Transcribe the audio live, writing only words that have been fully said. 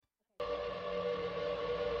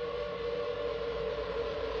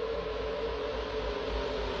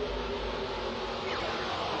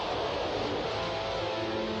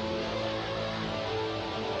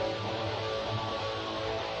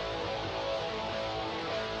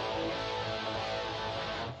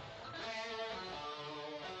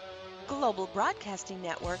Global Broadcasting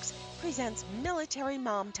Networks presents Military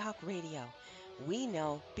Mom Talk Radio. We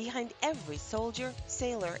know behind every soldier,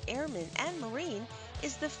 sailor, airman, and Marine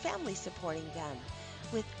is the family supporting them.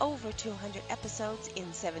 With over 200 episodes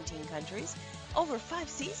in 17 countries, over 5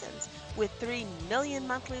 seasons, with 3 million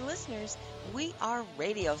monthly listeners, we are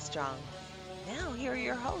radio strong. Now here are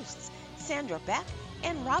your hosts, Sandra, Beck,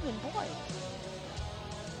 and Robin Boyd.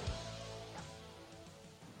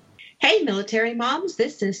 Hey, military moms,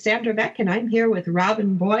 this is Sandra Beck, and I'm here with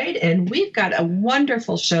Robin Boyd, and we've got a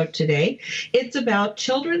wonderful show today. It's about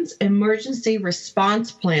children's emergency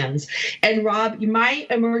response plans. And Rob, my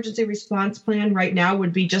emergency response plan right now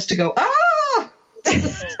would be just to go, ah!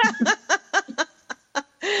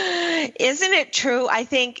 Isn't it true? I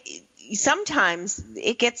think sometimes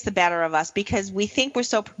it gets the better of us because we think we're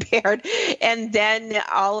so prepared, and then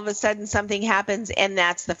all of a sudden something happens, and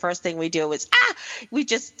that's the first thing we do is we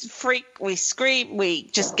just freak, we scream, we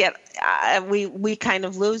just get we kind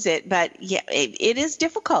of lose it. But yeah, it is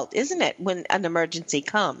difficult, isn't it, when an emergency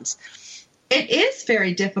comes? It is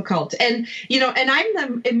very difficult. And, and I'm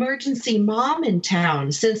the emergency mom in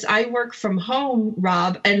town since I work from home,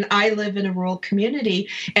 Rob, and I live in a rural community,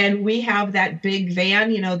 and we have that big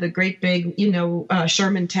van, the great big,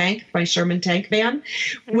 Sherman tank van.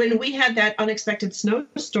 When we had that unexpected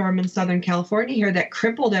snowstorm in Southern California here that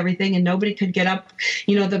crippled everything and nobody could get up,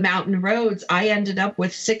 the mountain roads, I ended up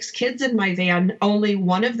with 6 kids in my van, only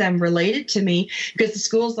one of them related to me because the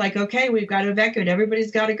school's like, okay, we've got to evacuate.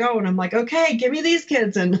 Everybody's got to go. And I'm like, okay, give me these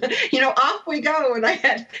kids, and off we go. And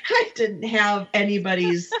I didn't have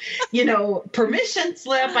anybody's permission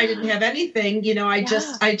slip. I didn't have anything. I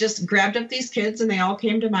just grabbed up these kids, and they all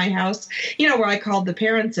came to my house, where I called the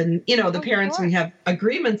parents, and the parents, we have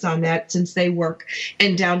agreements on that since they work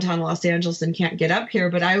in downtown Los Angeles and can't get up here.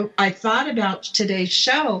 But I thought about today's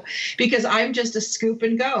show because I'm just a scoop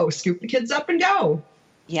the kids up and go.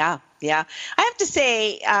 Yeah. I have to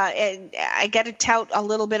say, and I got to tout a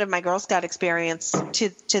little bit of my Girl Scout experience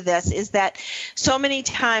to this, is that so many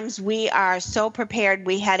times we are so prepared.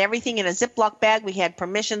 We had everything in a Ziploc bag. We had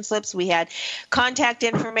permission slips. We had contact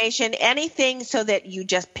information, anything so that you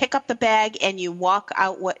just pick up the bag and you walk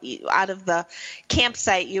out out of the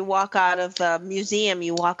campsite, you walk out of the museum,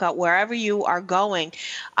 you walk out wherever you are going.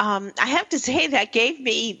 I have to say that gave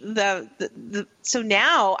me the so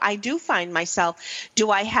now I do find myself, do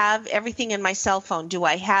I have everything in my cell phone? Do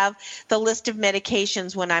I have the list of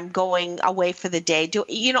medications when I'm going away for the day?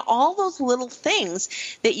 All those little things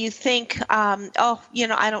that you think, I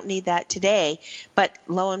don't need that today. But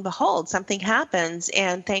lo and behold, something happens,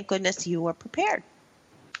 and thank goodness you were prepared.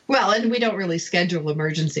 Well, and we don't really schedule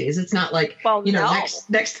emergencies. It's not like,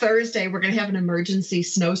 next Thursday we're going to have an emergency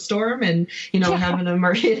snowstorm and, have an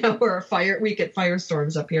or a fire. We get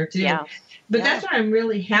firestorms up here too. Yeah. But that's why I'm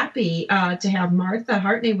really happy to have Martha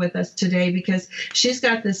Hartney with us today, because she's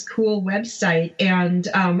got this cool website, and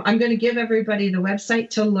I'm going to give everybody the website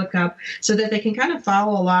to look up so that they can kind of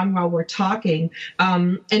follow along while we're talking.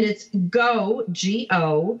 And it's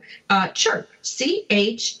Chirp,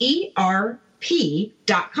 CHERP.com.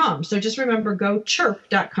 So just remember,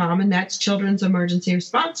 GoChirp.com, and that's Children's Emergency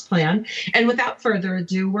Response Plan. And without further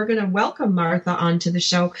ado, we're going to welcome Martha onto the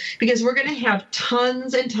show because we're going to have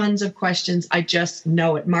tons and tons of questions. I just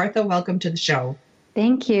know it. Martha, welcome to the show.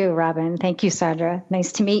 Thank you, Robin. Thank you, Sandra.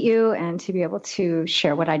 Nice to meet you and to be able to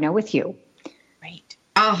share what I know with you. Great.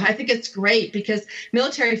 Oh, I think it's great because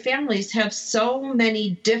military families have so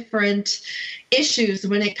many different issues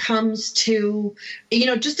when it comes to,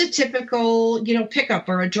 just a typical, pickup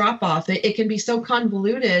or a drop off. It can be so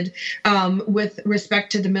convoluted with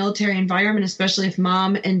respect to the military environment, especially if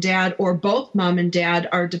mom and dad or both mom and dad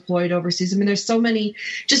are deployed overseas. I mean, there's so many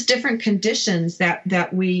just different conditions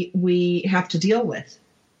that we have to deal with.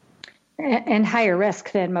 And higher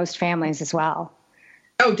risk than most families as well.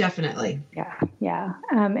 Oh, definitely. Yeah.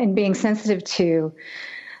 And being sensitive to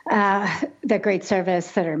the great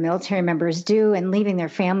service that our military members do and leaving their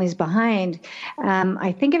families behind,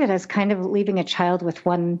 I think of it as kind of leaving a child with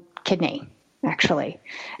one kidney, actually.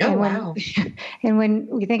 Oh, wow. And when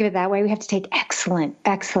we think of it that way, we have to take excellent,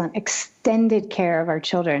 extended care of our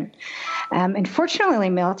children. And fortunately,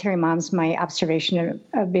 military moms, my observation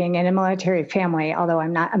of being in a military family, although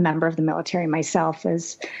I'm not a member of the military myself,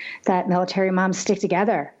 is that military moms stick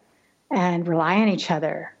together and rely on each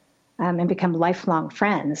other and become lifelong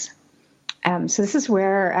friends. So this is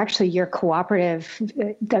where actually your cooperative,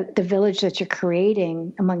 the village that you're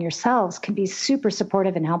creating among yourselves can be super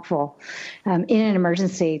supportive and helpful in an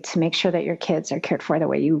emergency to make sure that your kids are cared for the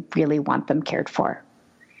way you really want them cared for.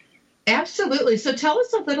 Absolutely. So tell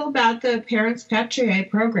us a little about the Parents Patriae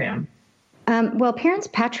program. Well, Parents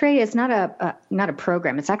Patriae is not a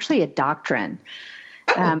program. It's actually a doctrine.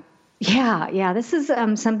 Yeah. This is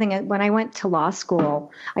something that when I went to law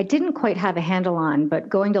school, I didn't quite have a handle on, but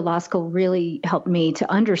going to law school really helped me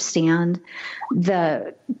to understand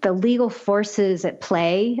the legal forces at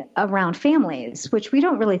play around families, which we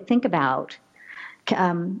don't really think about.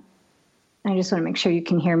 I just want to make sure you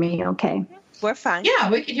can hear me okay. We're fine. Yeah,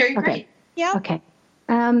 we can hear you great. Yeah. Okay.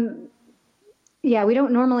 Yeah, we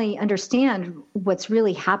don't normally understand what's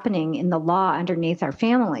really happening in the law underneath our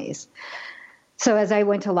families. So as I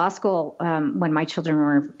went to law school, when my children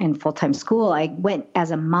were in full-time school, I went as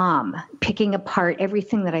a mom, picking apart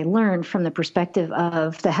everything that I learned from the perspective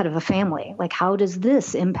of the head of a family. Like, how does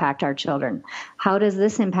this impact our children? How does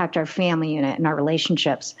this impact our family unit and our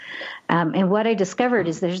relationships? And what I discovered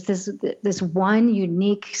is there's this one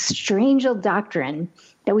unique, strange old doctrine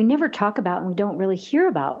that we never talk about and we don't really hear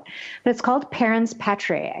about. But it's called Parents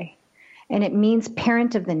Patriae, and it means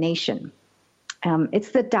parent of the nation. It's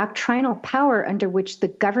the doctrinal power under which the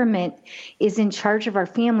government is in charge of our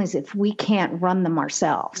families if we can't run them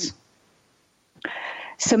ourselves.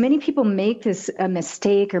 So many people make a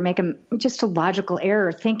mistake or make just a logical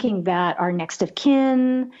error thinking that our next of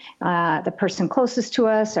kin, the person closest to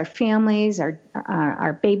us, our families,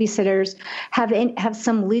 our babysitters have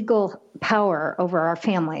some legal power over our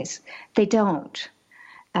families. They don't.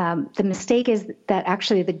 The mistake is that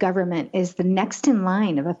actually the government is the next in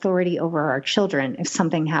line of authority over our children if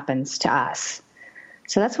something happens to us.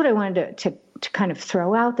 So that's what I wanted to kind of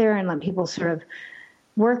throw out there and let people sort of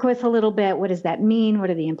work with a little bit. What does that mean? What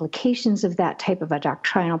are the implications of that type of a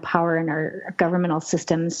doctrinal power in our governmental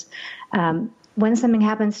systems when something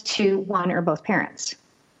happens to one or both parents?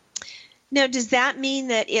 Now, does that mean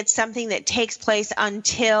that it's something that takes place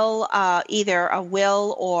until either a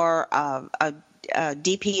will or a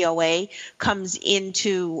DPOA comes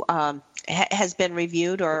into has been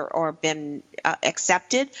reviewed or been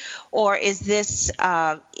accepted, or is this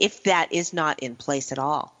if that is not in place at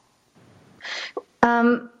all?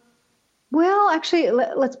 Well, actually,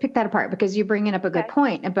 let's pick that apart because you're bringing up a good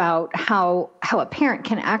point about how a parent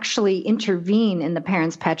can actually intervene in the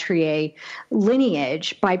Parents Patriae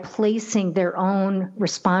lineage by placing their own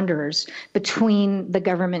responders between the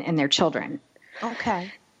government and their children.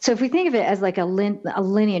 Okay. So if we think of it as like a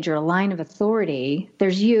lineage or a line of authority,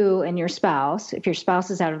 there's you and your spouse. If your spouse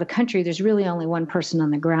is out of the country, there's really only one person on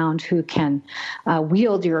the ground who can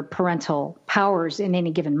wield your parental powers in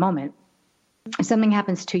any given moment. If something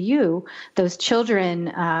happens to you, those children,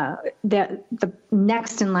 the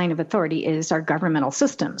next in line of authority is our governmental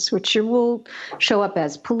systems, which will show up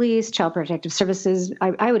as police, child protective services,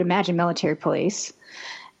 I would imagine military police,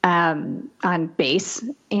 on base,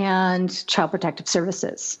 and child protective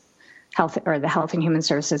services, the Health and Human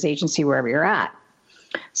Services Agency, wherever you're at.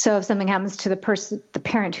 So if something happens to the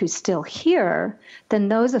parent who's still here, then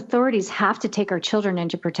those authorities have to take our children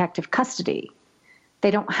into protective custody. They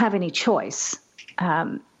don't have any choice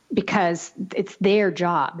because it's their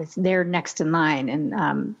job. It's their next in line,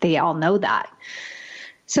 and they all know that.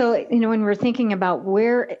 So, when we're thinking about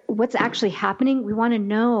what's actually happening, we want to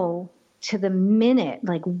know to the minute,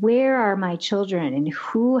 like, where are my children and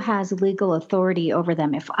who has legal authority over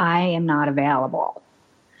them if I am not available?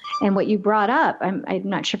 And what you brought up, I'm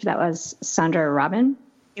not sure if that was Sandra or Robin.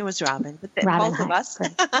 It was Robin, but Robin, both of us.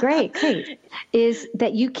 Great. Is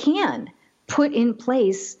that you can put in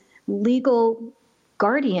place legal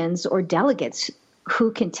guardians or delegates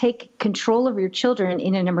who can take control of your children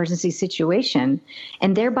in an emergency situation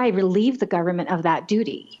and thereby relieve the government of that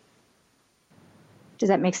duty. Does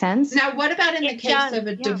that make sense? Now, what about in the case of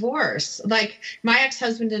a divorce? Like, my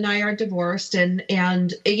ex-husband and I are divorced, and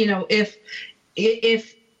if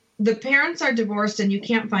the parents are divorced and you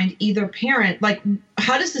can't find either parent, like,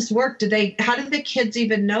 how does this work? How do the kids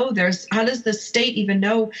even know how does the state even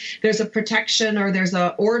know there's a protection or there's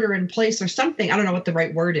a order in place or something? I don't know what the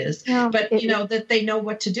right word is, but that they know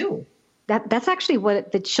what to do. That's actually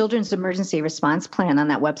what the Children's Emergency Response Plan on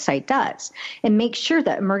that website does, and make sure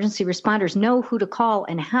that emergency responders know who to call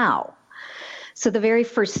and how. So the very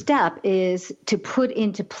first step is to put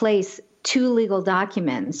into place 2 legal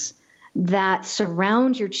documents that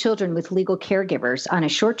surround your children with legal caregivers on a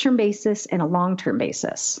short-term basis and a long-term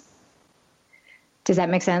basis. Does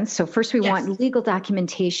that make sense? So first we want legal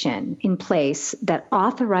documentation in place that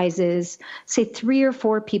authorizes, say, 3 or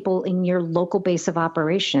 4 people in your local base of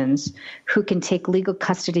operations who can take legal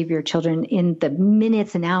custody of your children in the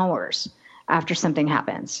minutes and hours after something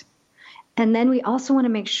happens. And then we also want to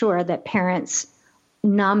make sure that parents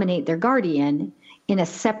nominate their guardian in a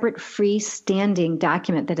separate freestanding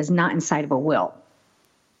document that is not inside of a will.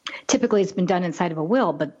 Typically, it's been done inside of a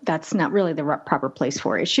will, but that's not really the proper place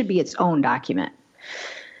for it. It should be its own document.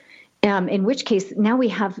 In which case, now we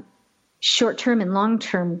have short-term and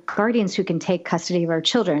long-term guardians who can take custody of our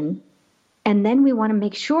children. And then we want to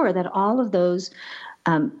make sure that all of those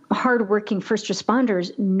hardworking first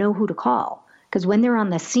responders know who to call. Because when they're on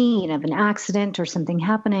the scene of an accident or something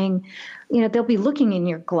happening, they'll be looking in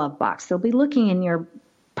your glove box. They'll be looking in your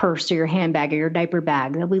purse or your handbag or your diaper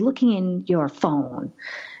bag. They'll be looking in your phone.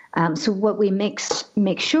 So what we make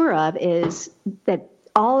sure of is that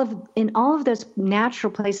in all of those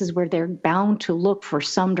natural places where they're bound to look for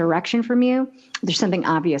some direction from you, there's something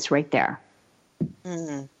obvious right there.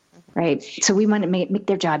 Mm-hmm. Right? So we want to make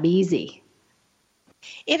their job easy.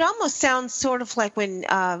 It almost sounds sort of like when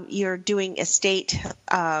you're doing estate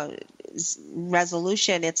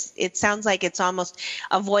resolution, it sounds like it's almost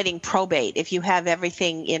avoiding probate. If you have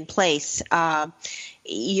everything in place,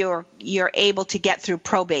 you're able to get through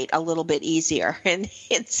probate a little bit easier, and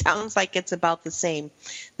it sounds like it's about the same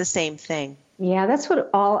thing. Yeah, that's what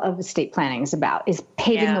all of estate planning is about, is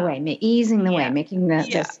paving the way, easing the way, making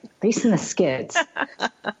greasing the skids.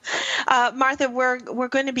 Martha, we're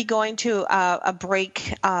going to be going to a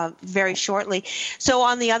break very shortly. So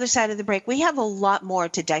on the other side of the break, we have a lot more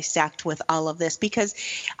to dissect with all of this, because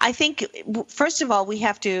I think, first of all, we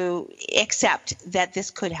have to accept that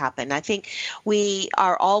this could happen. I think we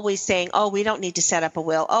are always saying, oh, we don't need to set up a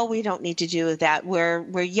will. Oh, we don't need to do that.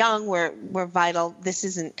 We're young. We're vital. This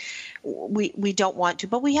isn't. We don't want to,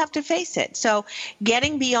 but we have to face it. So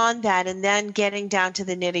getting beyond that and then getting down to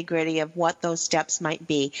the nitty-gritty of what those steps might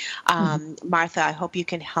be. Martha, I hope you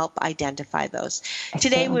can help identify those.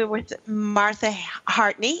 Today we're with Martha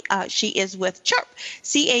Hartney. She is with CHIRP,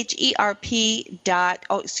 CHERP.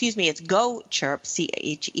 It's GoChirp,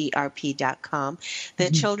 CHERP.com, the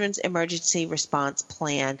Children's Emergency Response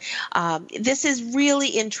Plan. This is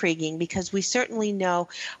really intriguing because we certainly know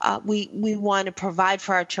we want to provide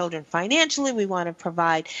for our children financially. We want to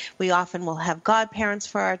provide. We often will have godparents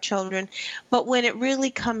for our children, but when it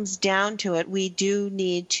really comes down to it, we do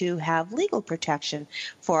need to have legal protection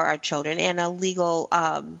for our children and a legal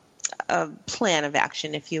plan of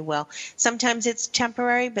action, if you will. Sometimes it's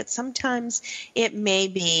temporary, but sometimes it may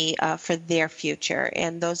be for their future,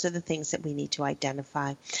 and those are the things that we need to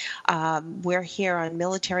identify. We're here on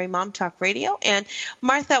Military Mom Talk Radio, and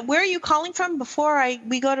Martha, where are you calling from before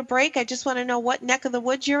we go to break? I just want to know what neck of the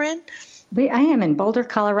woods you're in. I am in Boulder,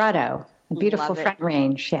 Colorado, a beautiful Front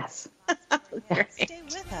Range, yes. Stay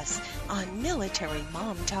with us on Military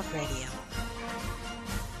Mom Talk Radio.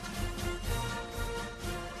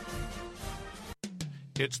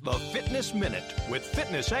 It's the Fitness Minute with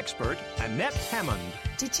fitness expert Annette Hammond.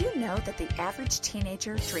 Did you know that the average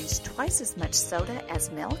teenager drinks twice as much soda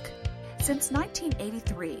as milk? Since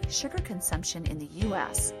 1983, sugar consumption in the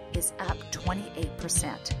U.S. is up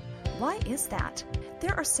 28%. Why is that?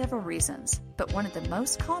 There are several reasons, but one of the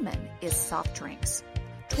most common is soft drinks.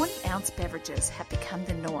 20-ounce beverages have become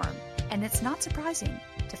the norm, and it's not surprising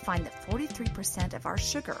to find that 43% of our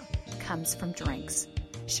sugar comes from drinks.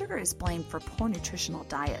 Sugar is blamed for poor nutritional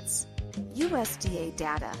diets. USDA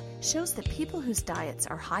data shows that people whose diets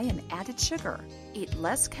are high in added sugar eat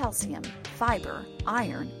less calcium, fiber,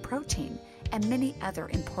 iron, protein, and many other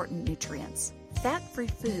important nutrients. Fat-free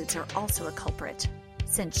foods are also a culprit.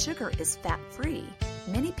 Since sugar is fat-free,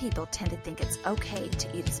 many people tend to think it's okay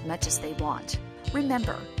to eat as much as they want.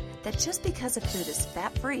 Remember that just because a food is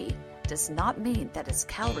fat-free does not mean that it's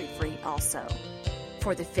calorie-free also.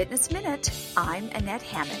 For the Fitness Minute, I'm Annette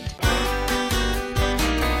Hammond.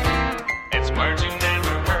 It's words you never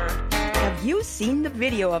heard. Have you seen the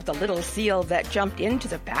video of the little seal that jumped into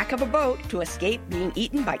the back of a boat to escape being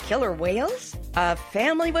eaten by killer whales? A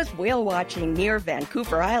family was whale watching near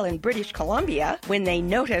Vancouver Island, British Columbia, when they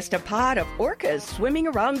noticed a pod of orcas swimming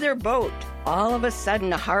around their boat. All of a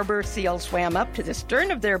sudden, a harbor seal swam up to the stern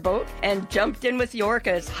of their boat and jumped in with the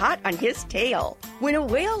orcas, hot on his tail. When a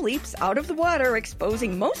whale leaps out of the water,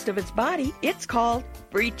 exposing most of its body, it's called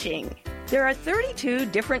breaching. There are 32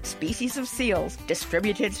 different species of seals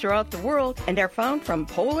distributed throughout the world and are found from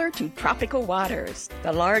polar to tropical waters.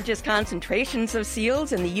 The largest concentrations of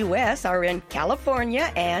seals in the U.S. are in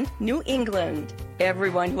California and New England.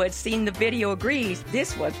 Everyone who has seen the video agrees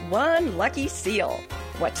this was one lucky seal.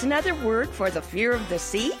 What's another word for the fear of the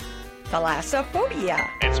sea? Thalassophobia.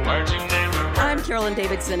 It's words you never heard. I'm Carolyn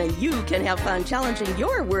Davidson, and you can have fun challenging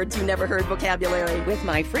your words you never heard vocabulary with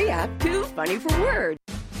my free app, Too Funny for Words.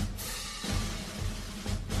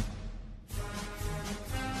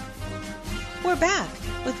 We're back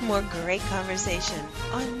with more great conversation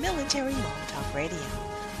on Military Mom Talk Radio.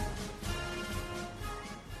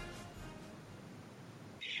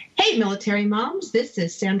 Hey, military moms, this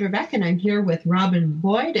is Sandra Beck, and I'm here with Robin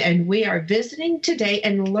Boyd, and we are visiting today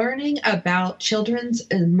and learning about children's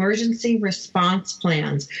emergency response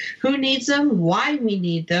plans. Who needs them, why we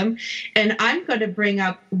need them, and I'm going to bring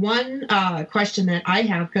up one question that I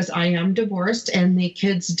have because I am divorced, and the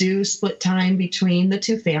kids do split time between the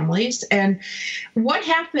two families, and what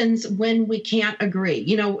happens when we can't agree?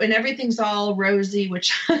 You know, and everything's all rosy,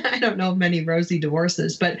 which I don't know of many rosy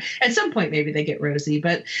divorces, but at some point maybe they get rosy,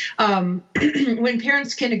 but when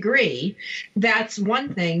parents can agree, that's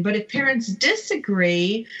one thing. But if parents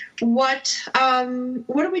disagree, what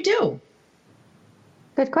do we do?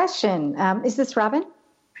 Good question. Is this Robin?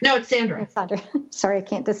 No, it's Sandra. It's Sandra. Sorry, I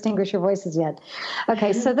can't distinguish your voices yet.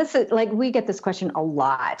 Okay, so this is we get this question a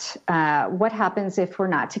lot. What happens if we're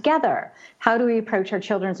not together? How do we approach our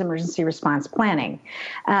children's emergency response planning?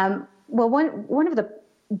 Well, one of the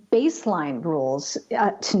baseline rules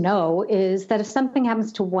to know is that if something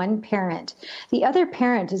happens to one parent, the other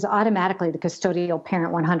parent is automatically the custodial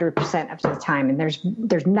parent 100% of the time, and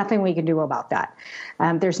there's nothing we can do about that.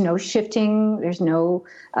 There's no shifting. There's no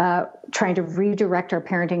trying to redirect our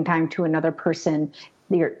parenting time to another person.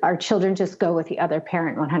 Our children just go with the other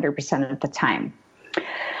parent 100% of the time.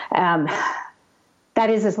 That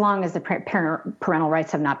is as long as the parental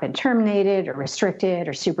rights have not been terminated or restricted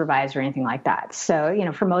or supervised or anything like that. So,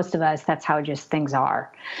 for most of us, that's how just things are.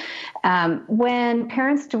 When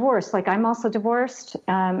parents divorce, like I'm also divorced,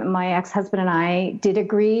 my ex-husband and I did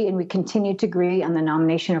agree, and we continued to agree on the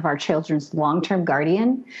nomination of our children's long-term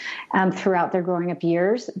guardian throughout their growing up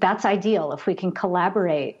years. That's ideal if we can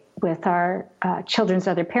collaborate with our children's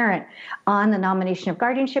other parent on the nomination of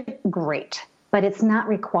guardianship, great, but it's not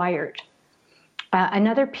required.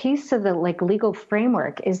 Another piece of the legal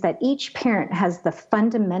framework is that each parent has the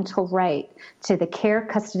fundamental right to the care,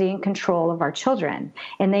 custody, and control of our children,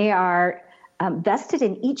 and they are vested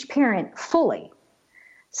in each parent fully.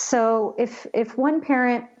 So if one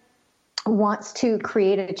parent wants to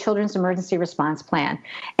create a children's emergency response plan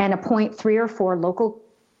and appoint 3 or 4 local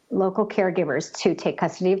caregivers to take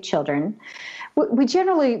custody of children, we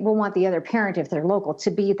generally will want the other parent, if they're local, to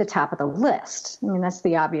be at the top of the list. I mean, that's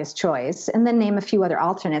the obvious choice. And then name a few other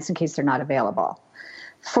alternates in case they're not available.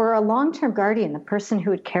 For a long-term guardian, the person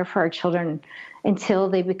who would care for our children until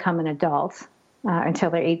they become an adult, until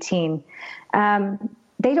they're 18,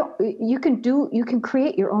 you can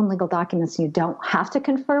create your own legal documents. You don't have to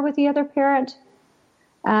confer with the other parent.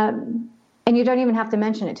 And you don't even have to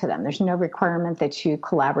mention it to them. There's no requirement that you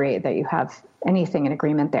collaborate, that you have anything in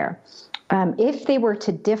agreement there. If they were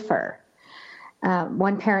to differ,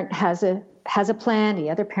 one parent has a plan, the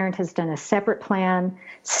other parent has done a separate plan,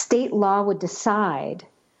 state law would decide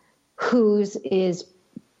whose is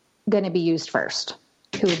going to be used first,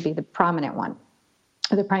 who would be the prominent one,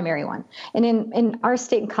 or the primary one. And in our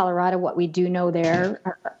state in Colorado, what we do know there,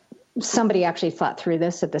 somebody actually thought through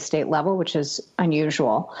this at the state level, which is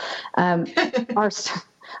unusual.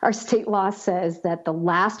 Our state law says that the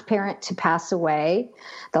last parent to pass away,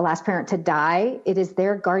 the last parent to die, it is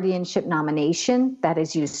their guardianship nomination that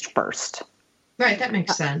is used first. Right, that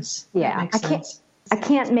makes sense. Yeah, I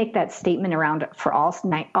can't make that statement around for all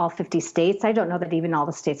 50 states. I don't know that even all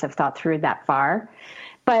the states have thought through that far,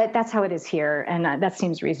 but that's how it is here, and that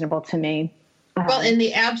seems reasonable to me. Well, in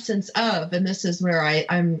the absence of, and this is where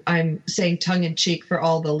I'm saying tongue in cheek for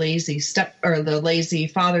all the lazy the lazy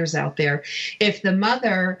fathers out there, if the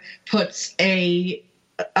mother puts a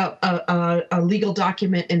legal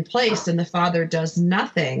document in place and the father does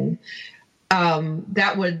nothing,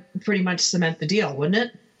 that would pretty much cement the deal, wouldn't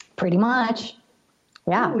it? Pretty much.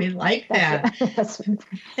 Yeah. Oh, we like that.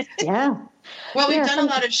 Yeah. Well, we've done a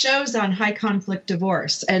lot of shows on high conflict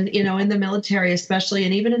divorce, and, in the military especially,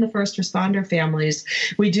 and even in the first responder families,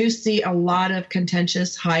 we do see a lot of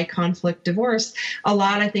contentious high conflict divorce, a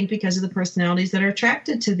lot, I think, because of the personalities that are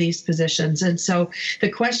attracted to these positions. And so the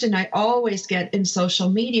question I always get in social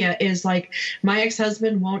media is like, my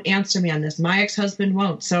ex-husband won't answer me on this. My ex-husband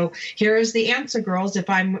won't. So here is the answer, girls. If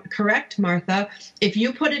I'm correct, Martha, if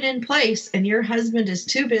you put it in place and your husband is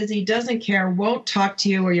too busy, doesn't care, won't talk to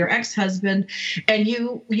you, or your ex-husband, and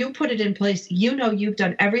you put it in place, you've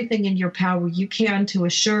done everything in your power you can to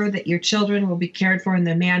assure that your children will be cared for in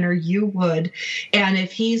the manner you would. And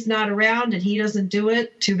if he's not around and he doesn't do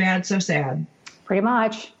it, too bad, so sad. Pretty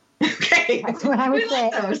much. Okay. That's what I would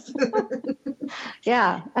say. Like those.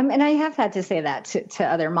 Yeah. And I have had to say that to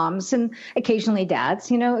other moms and occasionally dads,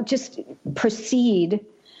 just proceed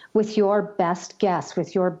with your best guess,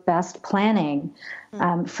 with your best planning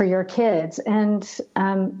for your kids. And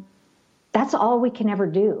that's all we can ever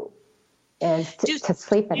do is to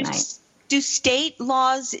sleep at night. do state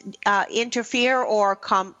laws interfere or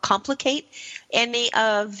complicate any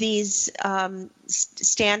of these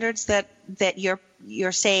standards that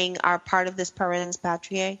you're saying are part of this parens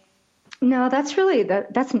patriae? No, that's really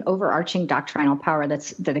that's an overarching doctrinal power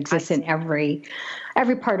that exists in every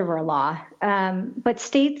part of our law. But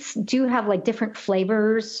states do have like different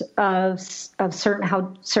flavors of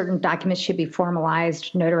how certain documents should be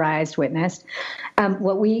formalized, notarized, witnessed.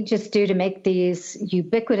 What we just do to make these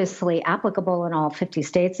ubiquitously applicable in all 50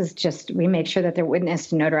 states is just we make sure that they're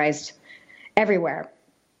witnessed and notarized everywhere,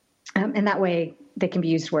 and that way they can be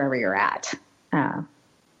used wherever you're at.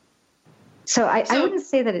 So I wouldn't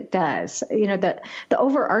say that it does. You know, the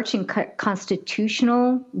overarching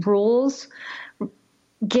constitutional rules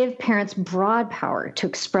give parents broad power to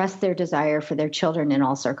express their desire for their children in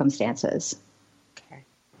all circumstances. Okay.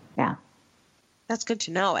 Yeah. That's good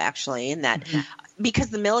to know, actually, in that because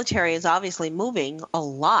the military is obviously moving a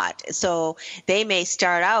lot. So they may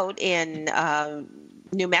start out in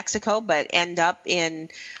New Mexico, but end up in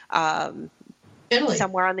Italy.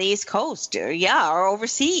 Somewhere on the East Coast, or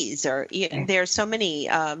overseas, or there's so many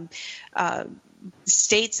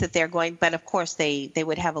states that they're going. But of course, they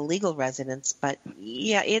would have a legal residence. But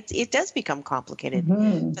yeah, it does become complicated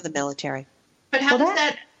for the military. But how does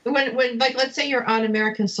that when like let's say you're on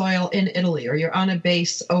American soil in Italy or you're on a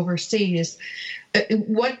base overseas?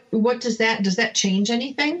 What does that change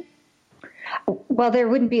anything? Well, there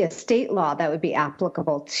wouldn't be a state law that would be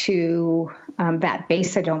applicable to that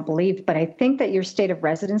base, I don't believe. But I think that your state of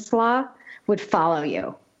residence law would follow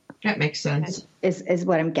you. That makes sense. Is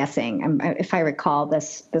what I'm guessing, if I recall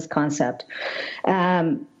this concept.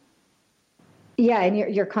 Yeah, and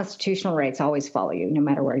your constitutional rights always follow you, no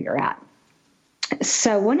matter where you're at.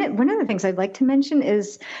 So one of the things I'd like to mention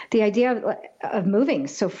is the idea of moving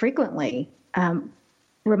so frequently.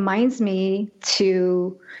 Reminds me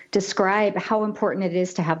to describe how important it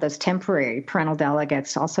is to have those temporary parental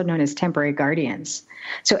delegates, also known as temporary guardians.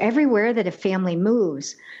 So everywhere that a family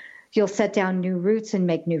moves, you'll set down new roots and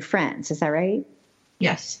make new friends. Is that right?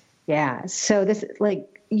 Yes. Yeah. So this,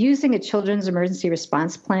 like, using a children's emergency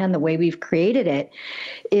response plan the way we've created it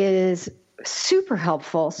is super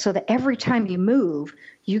helpful so that every time you move,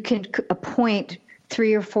 you can appoint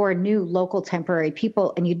 3 or 4 new local temporary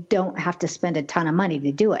people, and you don't have to spend a ton of money to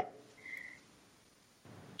do it.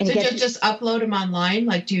 And so just upload them online?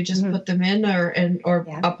 Like, do you just put them in or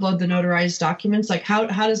upload the notarized documents? Like, how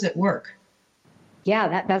does it work?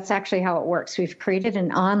 Yeah, that's actually how it works. We've created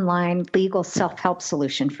an online legal self-help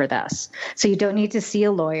solution for this. So you don't need to see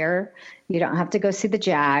a lawyer. You don't have to go see the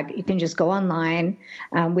JAG. You can just go online.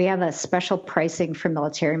 We have a special pricing for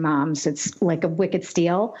military moms. It's like a wicked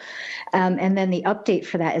steal. And then the update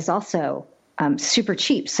for that is also super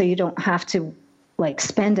cheap. So you don't have to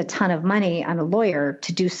spend a ton of money on a lawyer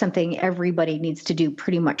to do something everybody needs to do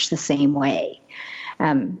pretty much the same way.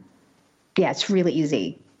 It's really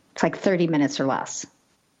easy. It's like 30 minutes or less.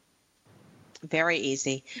 Very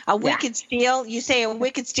easy. A wicked steal? You say a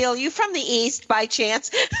wicked steal? You from the East by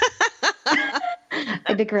chance?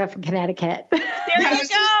 I grew up in Connecticut. There you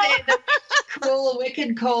go. Cruel,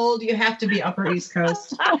 wicked, cold. You have to be Upper East Coast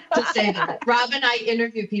to say that. Rob and I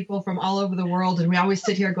interview people from all over the world, and we always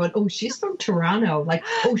sit here going, "Oh, she's from Toronto." Like,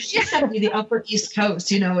 "Oh, she's got to be the Upper East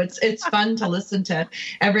Coast." You know, it's fun to listen to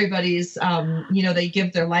everybody's. They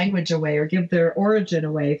give their language away or give their origin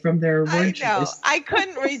away from their word choice. I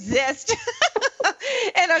couldn't resist.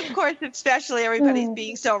 And of course, especially everybody's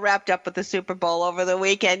being so wrapped up with the Super Bowl over the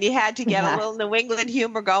weekend, you had to get a little New England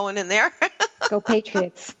humor going in there. Go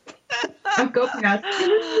Patriots. Go Patriots.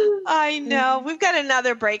 I know. We've got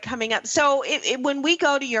another break coming up. So when we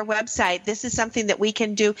go to your website, this is something that we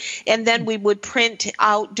can do, and then we would print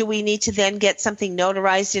out. Do we need to then get something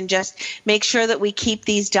notarized and just make sure that we keep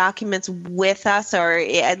these documents with us, or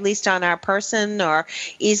at least on our person, or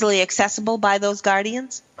easily accessible by those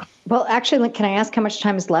guardians? Well, actually, can I ask how much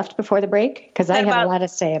time is left before the break? Because I have a lot to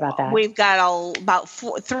say about that. We've got about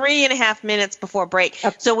 3.5 minutes before break.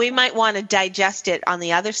 Okay. So we might want to digest it on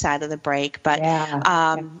the other side of the break. But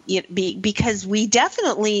because we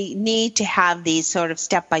definitely need to have these sort of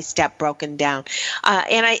step-by-step broken down.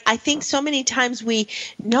 And I think so many times we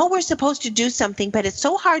know we're supposed to do something, but it's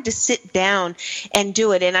so hard to sit down and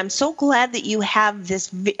do it. And I'm so glad that you have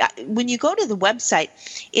this. When you go to the website,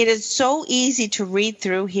 it is so easy to read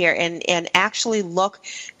through here and actually look.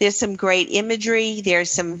 There's some great imagery.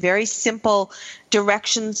 There's some very simple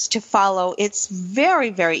directions to follow. It's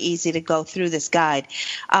very, very easy to go through this guide.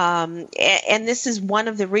 And this is one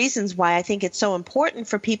of the reasons why I think it's so important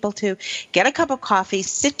for people to get a cup of coffee,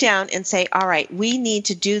 sit down and say, all right, we need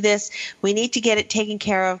to do this. We need to get it taken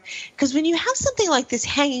care of. Because when you have something like this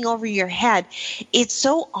hanging over your head, it's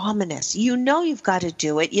so ominous. You know you've got to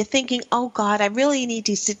do it. You're thinking, oh God, I really need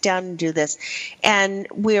to sit down and do this. And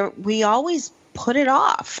we always put it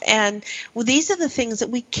off. And these are the things that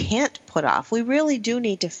we can't put off. We really do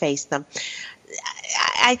need to face them.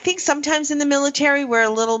 I think sometimes in the military, we're a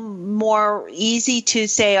little more easy to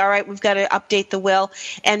say, all right, we've got to update the will.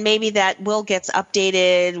 And maybe that will gets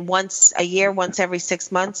updated once a year, once every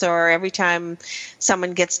 6 months, or every time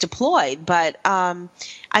someone gets deployed. But I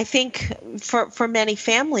think for many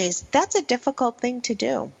families, that's a difficult thing to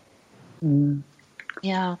do. Mm.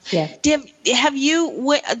 Yeah. Yeah. Have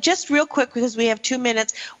you, just real quick, because we have 2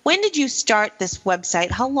 minutes, when did you start this website?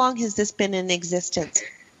 How long has this been in existence?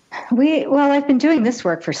 Well, I've been doing this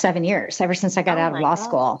work for 7 years, ever since I got out of law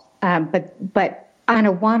school. But on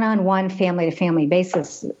a one-on-one, family-to-family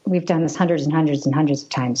basis, we've done this hundreds and hundreds and hundreds of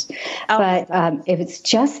times. Okay. But if it's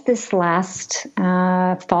just this last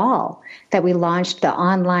fall that we launched the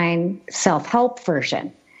online self-help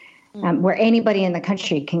version, where anybody in the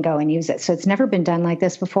country can go and use it. So it's never been done like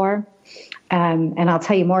this before. And I'll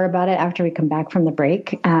tell you more about it after we come back from the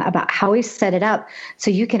break, about how we set it up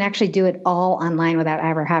so you can actually do it all online without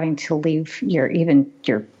ever having to leave your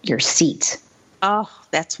seat. Oh,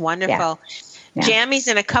 that's wonderful. Yeah. Jammies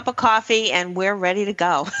and a cup of coffee, and we're ready to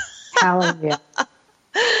go. Hallelujah.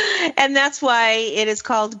 And that's why it is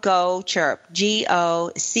called Go Chirp,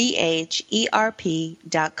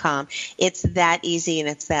 GOCHERP.com. It's that easy and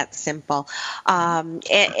it's that simple.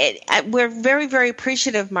 We're very, very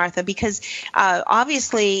appreciative, Martha, because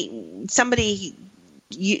obviously somebody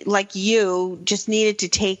like you just needed to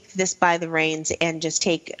take this by the reins and just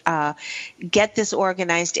get this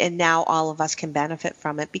organized, and now all of us can benefit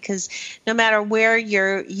from it, because no matter where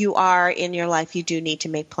you are in your life, you do need to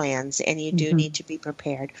make plans and you do need to be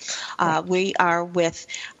prepared. We are with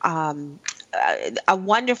a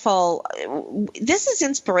wonderful, this is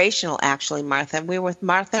inspirational actually, Martha. We're with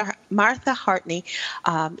Martha Hartney,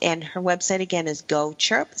 and her website again is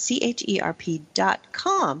GoChirp,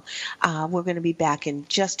 CHERP.com. We're going to be back in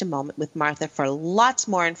just a moment with Martha for lots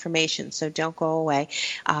more information, so don't go away.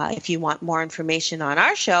 If you want more information on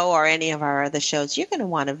our show or any of our other shows, you're going to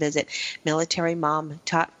want to visit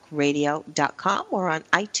MilitaryMomTalkRadio.com. We're on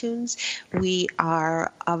iTunes. We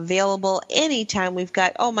are available anytime. We've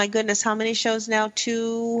got, oh my goodness, how many shows now?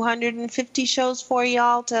 250 shows for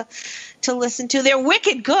y'all to listen to. They're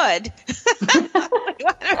wicked good. You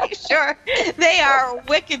want to be sure they are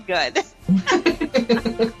wicked good.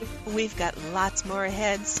 We've got lots more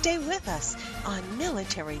ahead. Stay with us on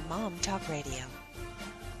Military Mom Talk Radio.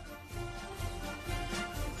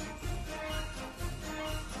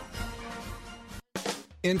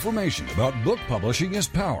 Information about book publishing is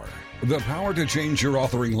power. The power to change your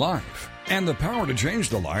authoring life, and the power to change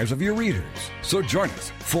the lives of your readers. So join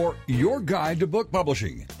us for Your Guide to Book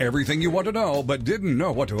Publishing. Everything you want to know but didn't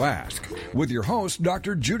know what to ask. With your host,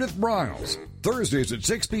 Dr. Judith Briles. Thursdays at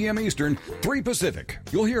 6 p.m. Eastern, 3 Pacific.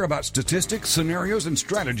 You'll hear about statistics, scenarios, and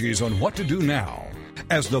strategies on what to do now.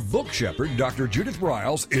 As the book shepherd, Dr. Judith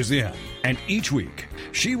Briles is in. And each week,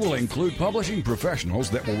 she will include publishing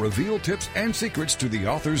professionals that will reveal tips and secrets to the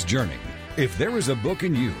author's journey. If there is a book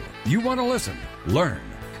in you want to listen, learn,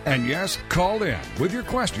 and yes, call in with your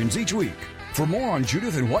questions each week. For more on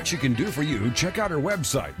Judith and what she can do for you, check out her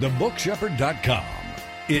website, thebookshepherd.com.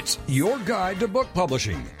 It's your guide to book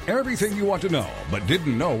publishing. Everything you want to know, but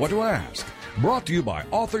didn't know what to ask. Brought to you by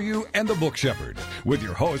Author You and The Book Shepherd, with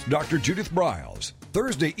your host, Dr. Judith Briles.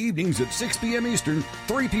 Thursday evenings at 6 p.m. Eastern,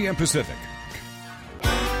 3 p.m. Pacific.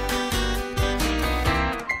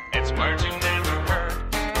 It's words you never heard.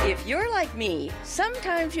 If you're like me,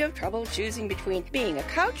 sometimes you have trouble choosing between being a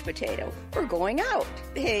couch potato or going out.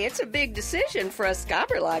 Hey, it's a big decision for us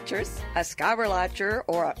Scobberlatchers. A Scobberlatcher,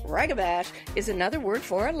 or a ragabash, is another word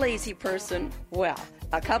for a lazy person. Well,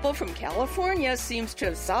 a couple from California seems to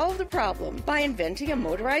have solved the problem by inventing a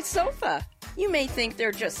motorized sofa. You may think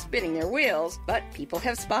they're just spinning their wheels, but people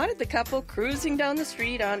have spotted the couple cruising down the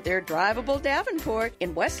street on their drivable Davenport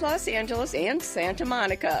in West Los Angeles and Santa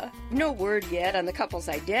Monica. No word yet on the couple's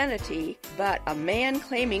identity, but a man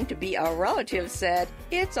claiming to be a relative said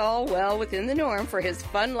it's all well within the norm for his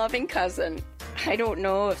fun-loving cousin. I don't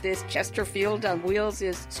know if this Chesterfield on wheels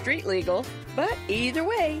is street legal, but either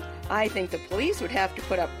way, I think the police would have to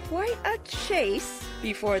put up quite a chase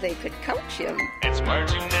before they could couch him. It's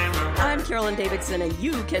words you never heard. I'm Carolyn Davidson, and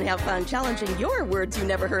you can have fun challenging your words you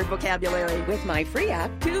never heard vocabulary with my free app,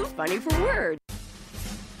 Too Funny for Words.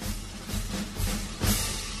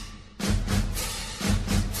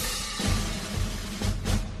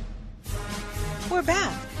 We're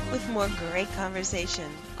back with more great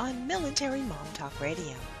conversation on Military Mom Talk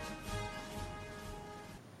Radio.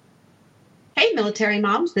 Hey, military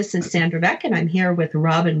moms, this is Sandra Beck, and I'm here with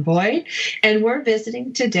Robin Boyd, and we're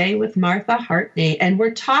visiting today with Martha Hartney, and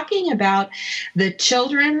we're talking about the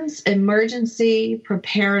Children's Emergency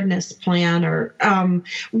Preparedness Plan, or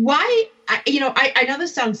why. I know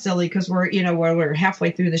this sounds silly because we're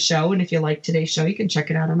halfway through the show, and if you like today's show, you can check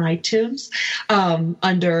it out on iTunes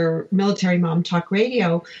under Military Mom Talk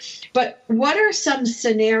Radio. But what are some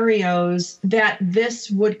scenarios that this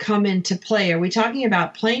would come into play? Are we talking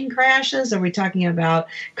about plane crashes? Are we talking about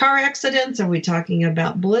car accidents? Are we talking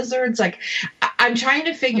about blizzards? Like, I'm trying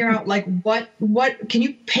to figure out, like, what can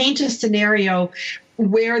you paint a scenario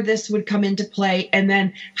where this would come into play, and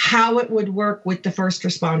then how it would work with the first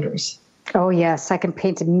responders? Oh, yes, I can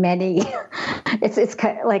paint many. It's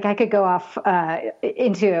kind of like I could go off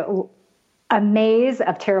into a maze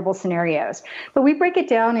of terrible scenarios. But we break it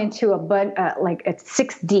down into it's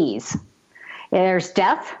 6 Ds. There's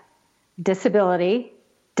death, disability,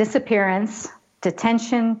 disappearance,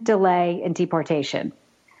 detention, delay, and deportation.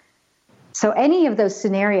 So any of those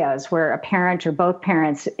scenarios where a parent or both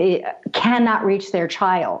parents cannot reach their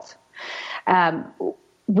child,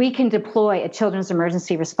 we can deploy a children's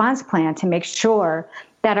emergency response plan to make sure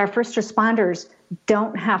that our first responders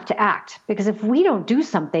don't have to act. Because if we don't do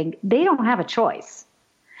something, they don't have a choice.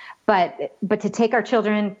 But to take our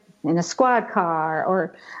children in a squad car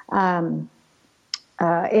or in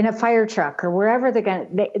a fire truck or wherever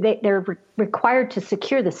they're required to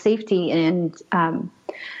secure the safety and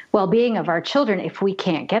well-being of our children if we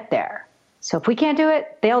can't get there. So if we can't do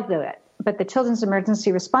it, they'll do it. But the Children's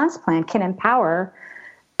Emergency Response Plan can empower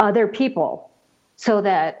other people so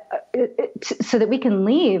that we can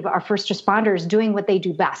leave our first responders doing what they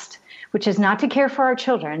do best, which is not to care for our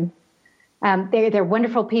children. They're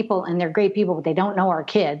wonderful people and they're great people, but they don't know our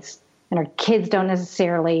kids, and our kids don't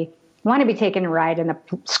necessarily want to be taken a ride in a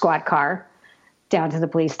squad car down to the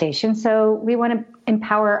police station. So we want to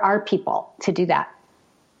empower our people to do that.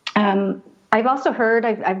 I've also heard,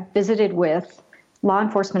 I've visited with law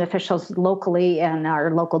enforcement officials locally and our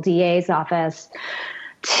local DA's office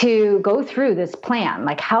to go through this plan.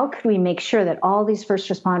 Like, how could we make sure that all these first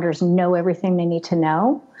responders know everything they need to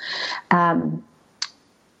know,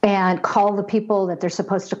 and call the people that they're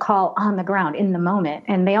supposed to call on the ground in the moment?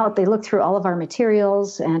 And they look through all of our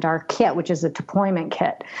materials and our kit, which is a deployment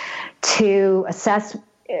kit, to assess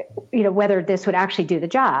whether this would actually do the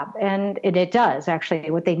job. And it does,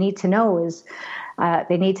 actually. What they need to know is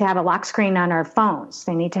they need to have a lock screen on our phones.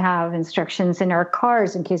 They need to have instructions in our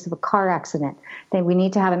cars in case of a car accident. We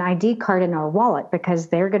need to have an ID card in our wallet because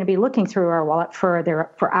they're going to be looking through our wallet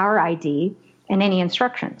for our ID and any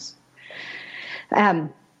instructions.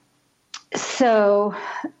 So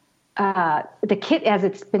the kit, as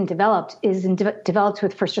it's been developed, is developed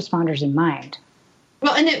with first responders in mind.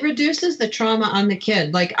 Well, and it reduces the trauma on the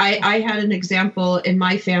kid. Like I had an example in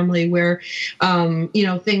my family where,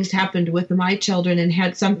 things happened with my children, and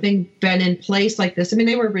had something been in place like this. I mean,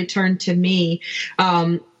 they were returned to me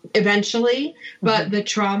eventually, but the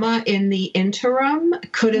trauma in the interim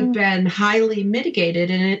could have been highly mitigated.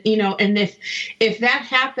 And, and if that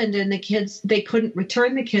happened and the kids, they couldn't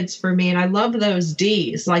return the kids for me. And I love those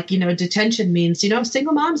Ds, like, detention means,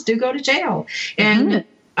 single moms do go to jail, and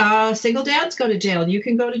single dads go to jail. You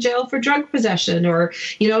can go to jail for drug possession or,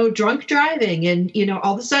 drunk driving. And,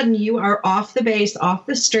 all of a sudden you are off the base, off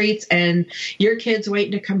the streets, and your kid's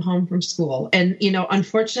waiting to come home from school. And,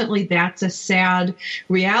 unfortunately, that's a sad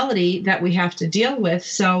reality that we have to deal with.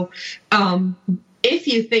 So, if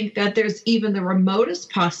you think that there's even the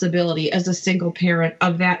remotest possibility as a single parent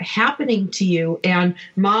of that happening to you, and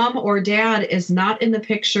mom or dad is not in the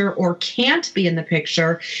picture or can't be in the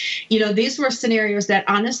picture, these were scenarios that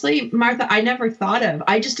honestly, Martha, I never thought of.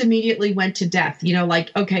 I just immediately went to death,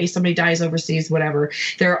 okay, somebody dies overseas, whatever.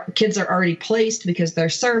 Their kids are already placed because they're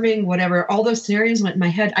serving, whatever. All those scenarios went in my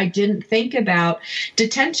head. I didn't think about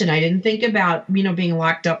detention. I didn't think about, being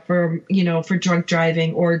locked up for drunk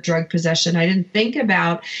driving or drug possession. I didn't think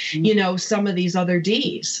about, some of these other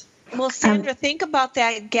Ds. Well, Sandra, think about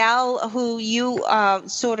that gal who you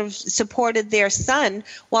sort of supported their son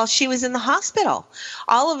while she was in the hospital.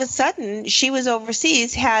 All of a sudden, she was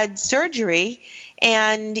overseas, had surgery,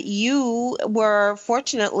 and you were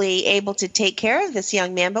fortunately able to take care of this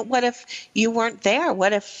young man. But what if you weren't there?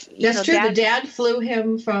 What if That's true. The dad flew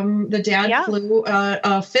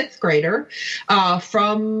a fifth grader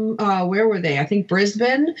from where were they? I think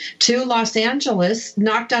Brisbane to Los Angeles,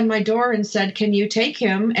 knocked on my door and said, "Can you take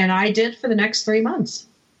him?" And I did for the next 3 months.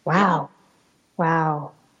 Wow.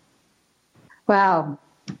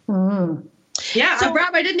 Mm. Yeah, so,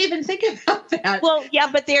 Rob, I didn't even think about that. Well, yeah,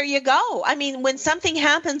 but there you go. I mean, when something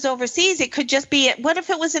happens overseas, it could just be, what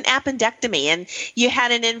if it was an appendectomy and you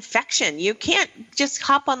had an infection? You can't just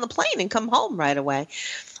hop on the plane and come home right away.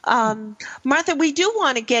 Martha, we do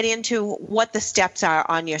want to get into what the steps are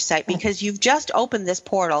on your site, because you've just opened this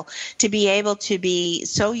portal to be able to be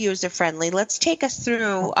so user-friendly. Let's take us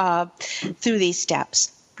through these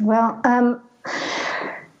steps.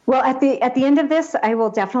 Well, at the end of this, I will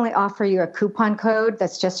definitely offer you a coupon code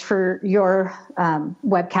that's just for your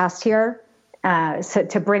webcast here, so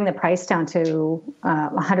to bring the price down to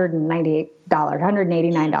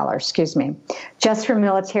 $189, excuse me, just for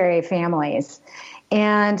military families.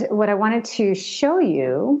 And what I wanted to show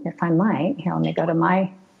you, if I might, here, let me go to my.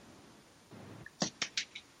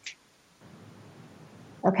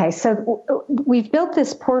 Okay, so we've built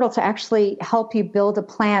this portal to actually help you build a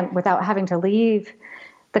plan without having to leave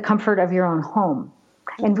the comfort of your own home.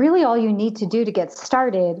 And really all you need to do to get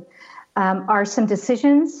started are some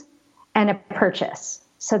decisions and a purchase.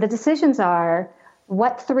 So the decisions are,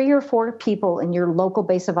 what 3 or 4 people in your local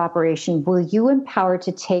base of operation will you empower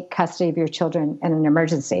to take custody of your children in an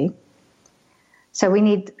emergency? So we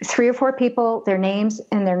need 3 or 4 people, their names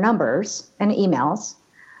and their numbers and emails.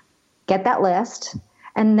 Get that list.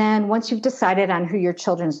 And then once you've decided on who your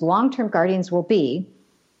children's long-term guardians will be,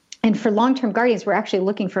 and for long-term guardians, we're actually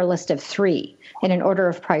looking for a list of 3 in an order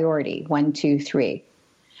of priority, 1, 2, 3.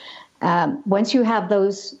 Once you have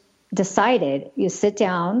those decided, you sit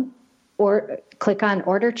down or click on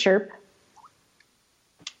Order Chirp,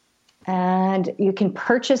 and you can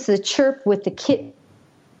purchase the Chirp with the kit,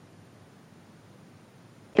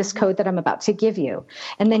 this code that I'm about to give you.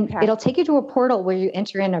 And then it'll take you to a portal where you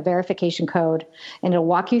enter in a verification code, and it'll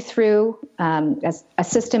walk you through a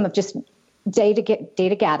system of just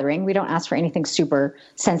data gathering. We don't ask for anything super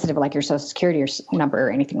sensitive like your social security number or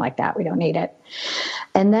anything like that. We don't need it.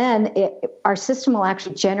 And then our system will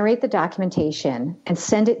actually generate the documentation and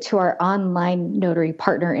send it to our online notary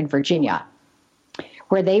partner in Virginia,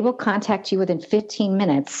 where they will contact you within 15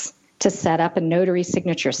 minutes to set up a notary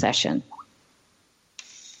signature session.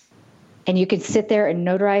 And you can sit there and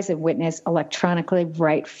notarize and witness electronically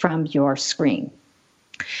right from your screen.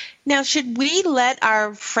 Now, should we let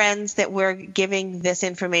our friends that we're giving this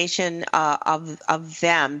information of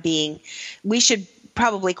them being, we should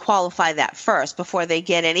probably qualify that first before they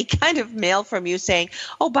get any kind of mail from you saying,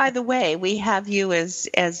 oh, by the way, we have you as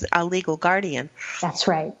a legal guardian. That's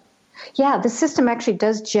right. Yeah, the system actually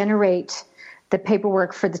does generate the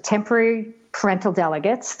paperwork for the temporary parental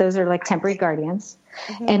delegates. Those are like temporary guardians.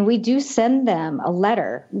 Mm-hmm. And we do send them a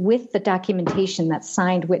letter with the documentation that's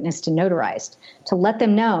signed, witnessed, and notarized to let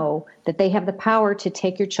them know that they have the power to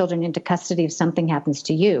take your children into custody if something happens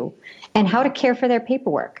to you, and how to care for their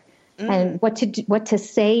paperwork, and what to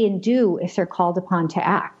say and do if they're called upon to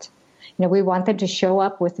act. You know, we want them to show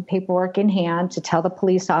up with the paperwork in hand to tell the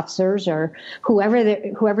police officers or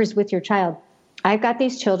whoever's with your child, I've got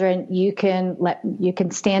these children. You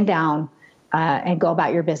can stand down and go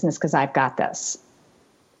about your business because I've got this.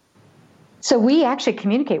 So we actually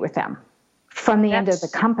communicate with them from the end of the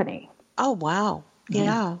company. Oh, wow.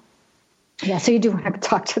 Yeah. Yeah, so you do want to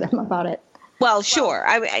talk to them about it. Well, sure.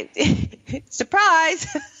 I surprise.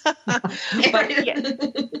 But, yeah.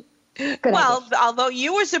 Well, although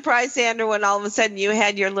you were surprised, Sandra, when all of a sudden you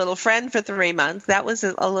had your little friend for 3 months, that was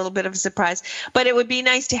a little bit of a surprise. But it would be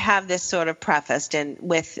nice to have this sort of prefaced and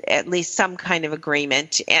with at least some kind of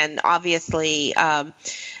agreement, and obviously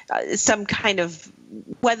some kind of,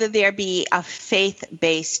 whether there be a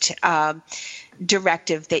faith-based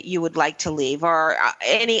directive that you would like to leave, or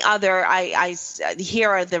any other. Here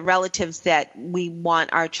are the relatives that we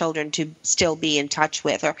want our children to still be in touch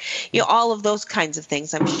with, or all of those kinds of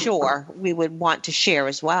things. I'm sure we would want to share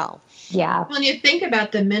as well. Yeah. When you think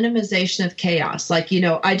about the minimization of chaos,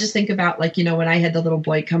 I just think about when I had the little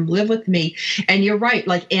boy come live with me, and you're right,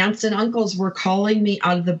 aunts and uncles were calling me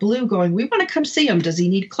out of the blue going, we want to come see him. Does he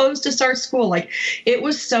need clothes to start school? It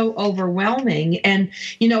was so overwhelming. And,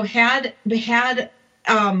 had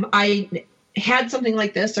I had something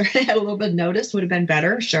like this or had a little bit of notice, would have been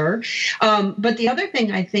better, sure. But the other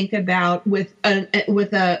thing I think about with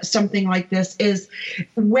something like this is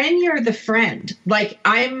when you're the friend, like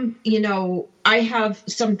I have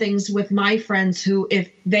some things with my friends who,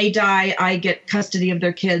 if they die, I get custody of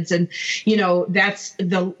their kids. And, that's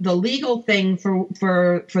the legal thing for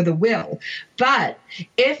the will. But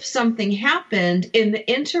if something happened in the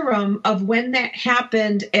interim of when that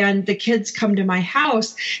happened and the kids come to my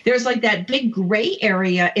house, there's like that big gray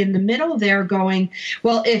area in the middle there going,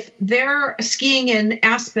 well, if they're skiing in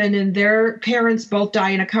Aspen and their parents both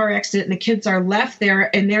die in a car accident and the kids are left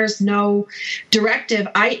there and there's no directive,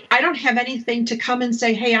 I don't have anything to come and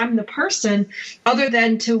say, hey, I'm the person, other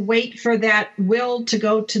than to wait for that will to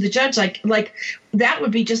go to the judge. Like that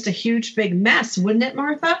would be just a huge big mess, wouldn't it,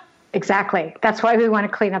 Martha? Exactly. That's why we want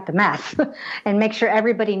to clean up the mess and make sure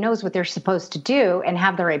everybody knows what they're supposed to do and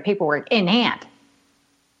have the right paperwork in hand.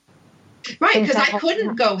 Right, because I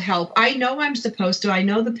couldn't go help. I know I'm supposed to. I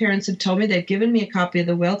know the parents have told me, they've given me a copy of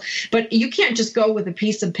the will, but you can't just go with a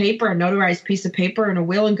piece of paper, a notarized piece of paper and a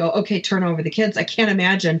will and go, okay, turn over the kids. I can't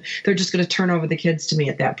imagine they're just going to turn over the kids to me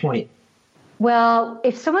at that point. Well,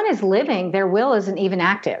 if someone is living, their will isn't even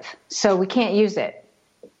active, so we can't use it.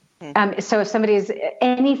 So if somebody is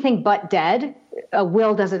anything but dead, a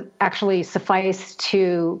will doesn't actually suffice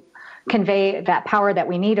to convey that power that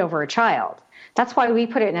we need over a child. That's why we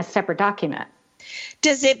put it in a separate document.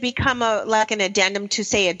 Does it become like an addendum to,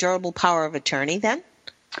 say, a durable power of attorney then?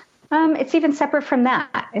 It's even separate from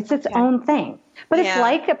that. It's its own thing. But it's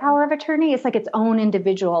like a power of attorney. It's like its own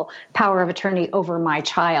individual power of attorney over my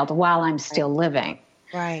child while I'm still living.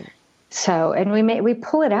 Right. So, and we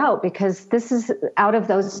pull it out because this is out of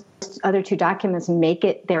those other two documents, make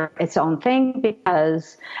it its own thing,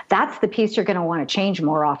 because that's the piece you're going to want to change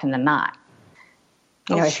more often than not.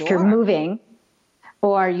 If you're moving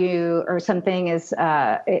or something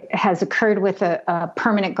it has occurred with a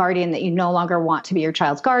permanent guardian that you no longer want to be your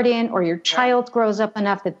child's guardian, or your child grows up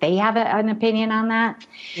enough that they have an opinion on that.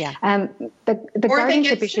 Yeah. The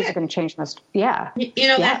guardianship issues are going to change most. Yeah.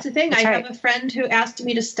 That's the thing. I have a friend who asked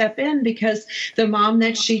me to step in because the mom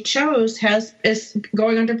that she chose is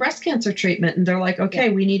going under breast cancer treatment. And they're like, okay,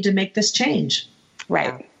 we need to make this change.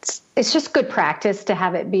 Right. Yeah. It's just good practice to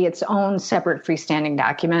have it be its own separate freestanding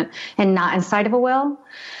document and not inside of a will.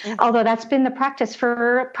 Mm-hmm. Although that's been the practice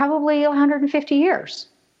for probably 150 years.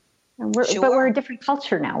 But we're a different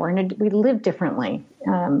culture now. We live differently.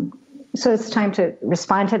 So it's time to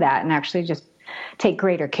respond to that and actually just take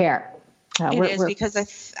greater care. It is,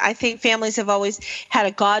 because I think families have always had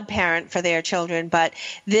a godparent for their children, but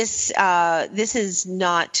this is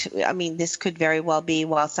not. I mean, this could very well be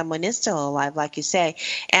while someone is still alive, like you say,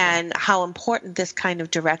 and how important this kind of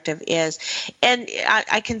directive is. And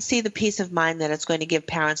I can see the peace of mind that it's going to give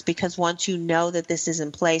parents, because once you know that this is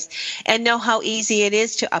in place and know how easy it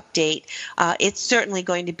is to update, it's certainly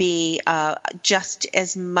going to be just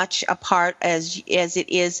as much a part as it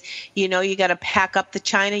is. You got to pack up the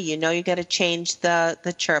china. You got to change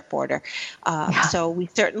the chirp order. So we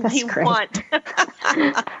certainly want.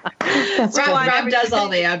 Rob does all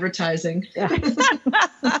the advertising.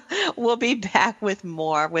 We'll be back with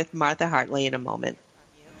more with Martha Hartney in a moment.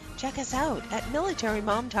 Check us out at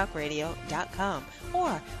MilitaryMomTalkRadio.com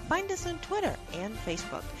or find us on Twitter and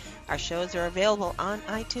Facebook. Our shows are available on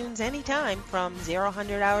iTunes anytime from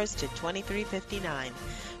 0-100 hours to 23:59.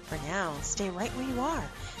 For now, stay right where you are.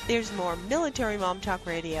 There's more Military Mom Talk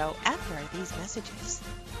Radio after these messages.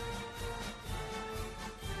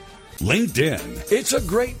 LinkedIn. It's a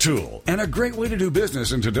great tool and a great way to do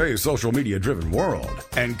business in today's social media driven world.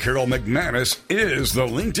 And Carol McManus is the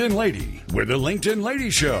LinkedIn Lady with the LinkedIn Lady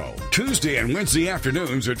Show. Tuesday and Wednesday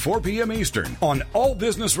afternoons at 4 p.m. Eastern on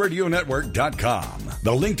allbusinessradionetwork.com.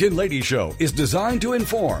 The LinkedIn Lady Show is designed to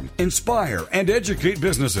inform, inspire, and educate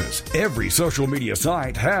businesses. Every social media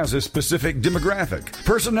site has a specific demographic,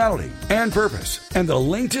 personality, and purpose. And the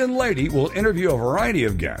LinkedIn Lady will interview a variety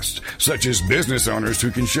of guests, such as business owners who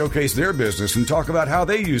can showcase their business and talk about how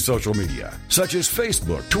they use social media, such as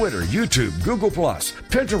Facebook, Twitter, YouTube, Google+,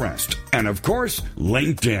 Pinterest, and of course,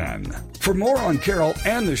 LinkedIn. For more on Carol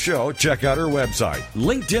and the show, check out her website,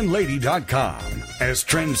 LinkedInLady.com. As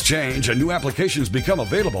trends change and new applications become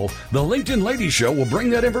available, the LinkedIn Lady Show will bring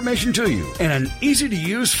that information to you in an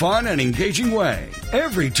easy-to-use, fun, and engaging way.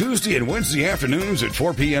 Every Tuesday and Wednesday afternoons at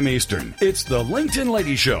 4 p.m. Eastern, it's the LinkedIn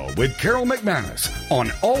Lady Show with Carol McManus on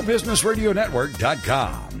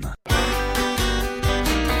allbusinessradionetwork.com.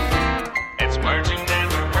 It's words you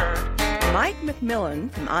never heard. Mike McMillan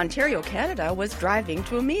from Ontario, Canada, was driving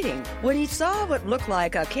to a meeting when he saw what looked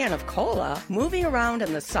like a can of cola moving around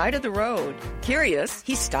on the side of the road. Curious,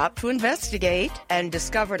 he stopped to investigate and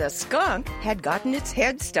discovered a skunk had gotten its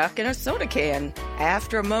head stuck in a soda can.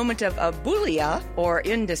 After a moment of abulia, or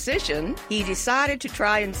indecision, he decided to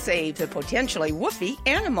try and save the potentially woofy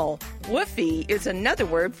animal. Woofy is another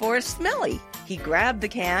word for smelly. He grabbed the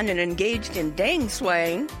can and engaged in dang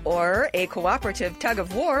swang, or a cooperative tug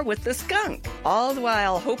of war with the skunk, all the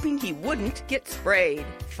while hoping he wouldn't get sprayed.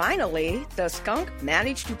 Finally, the skunk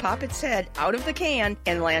managed to pop its head out of the can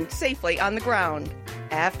and land safely on the ground.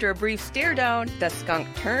 After a brief stare down, the skunk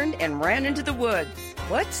turned and ran into the woods.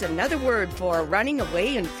 What's another word for running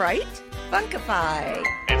away in fright? Funkify.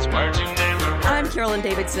 It's words you never heard. I'm Carolyn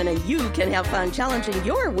Davidson, and you can have fun challenging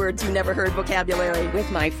your words you never heard vocabulary with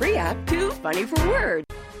my free app, Too Funny for Words.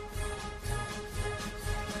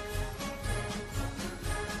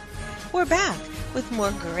 We're back with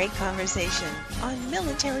more great conversation on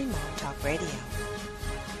Military Mom Talk Radio.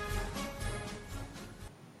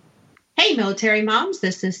 Hey, Military Moms,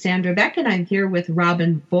 this is Sandra Beck, and I'm here with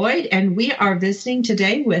Robin Boyd, and we are visiting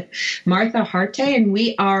today with Martha Hartney, and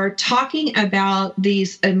we are talking about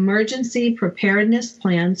these emergency preparedness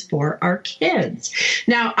plans for our kids.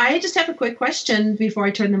 Now, I just have a quick question before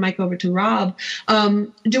I turn the mic over to Rob.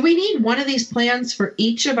 Do we need one of these plans for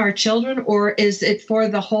each of our children, or is it for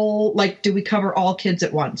the whole, like, do we cover all kids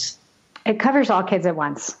at once? It covers all kids at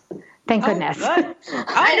once. Thank goodness.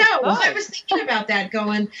 I know. Well, I was thinking about that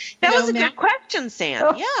going. That was a good question,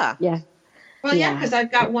 Sam. Yeah. Yeah. Well, yeah, because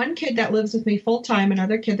I've got one kid that lives with me full time,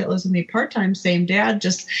 another kid that lives with me part time, same dad.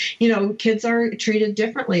 Just, kids are treated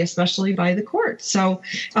differently, especially by the court. So,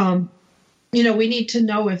 we need to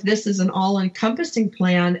know if this is an all encompassing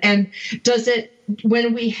plan. And does it,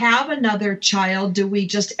 when we have another child, do we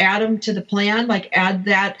just add them to the plan, like add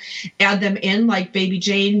them in, like baby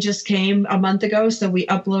Jane just came a month ago, so we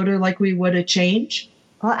upload her like we would a change?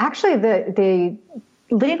 Well, actually, the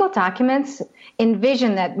legal documents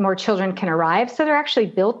envision that more children can arrive, so they're actually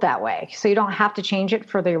built that way. So you don't have to change it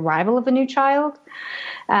for the arrival of a new child.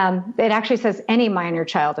 It actually says any minor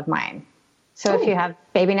child of mine. So if you have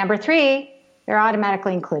baby number 3, they're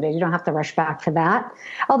automatically included. You don't have to rush back for that.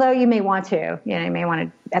 Although you may want to, you may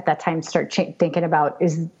want to at that time start thinking about,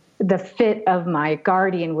 is the fit of my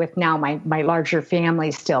guardian with now my larger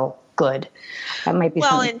family still good? That might be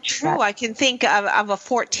well, and true. I can think of a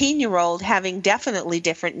 14-year-old having definitely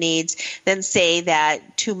different needs than, say,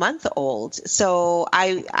 that 2-month-old. So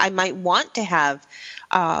I might want to have,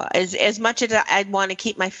 as much as I'd want to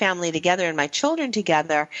keep my family together and my children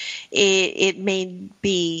together, it may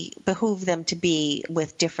behoove them to be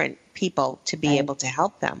with different people to be able to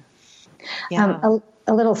help them. Yeah.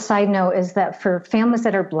 A little side note is that for families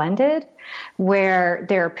that are blended, where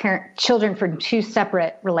there are children from 2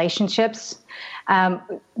 separate relationships,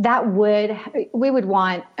 we would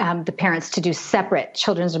want the parents to do separate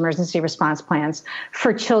children's emergency response plans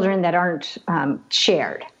for children that aren't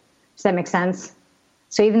shared. Does that make sense?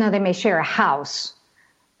 So even though they may share a house,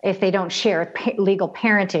 if they don't share legal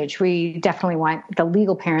parentage, we definitely want the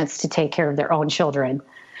legal parents to take care of their own children.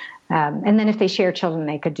 And then if they share children,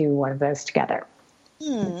 they could do one of those together.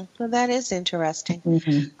 Well, that is interesting.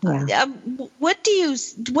 Mm-hmm. Yeah. What do you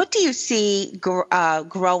see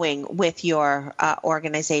growing with your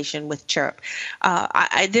organization, with CHIRP?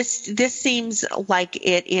 This seems like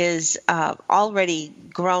it is already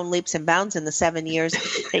grown leaps and bounds in the 7 years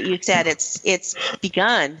that you said it's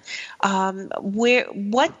begun.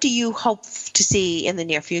 What do you hope to see in the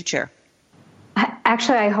near future?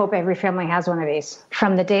 Actually, I hope every family has one of these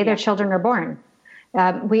from the day their children are born.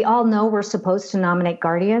 We all know we're supposed to nominate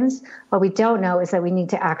guardians. What we don't know is that we need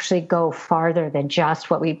to actually go farther than just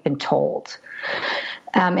what we've been told.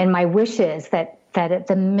 And my wish is that at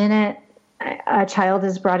the minute a child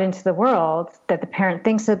is brought into the world, that the parent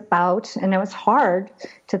thinks about, and it's hard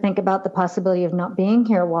to think about the possibility of not being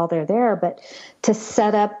here while they're there, but to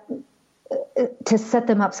set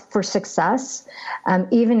them up for success,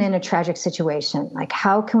 even in a tragic situation. Like,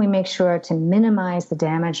 how can we make sure to minimize the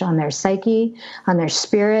damage on their psyche, on their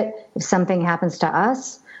spirit, if something happens to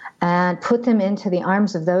us, and put them into the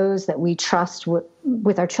arms of those that we trust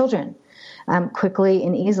with our children quickly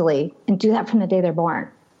and easily, and do that from the day they're born.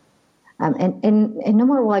 And no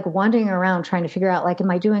more like wandering around trying to figure out, like,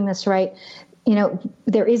 am I doing this right?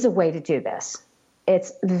 There is a way to do this.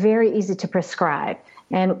 It's very easy to prescribe.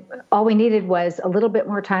 And all we needed was a little bit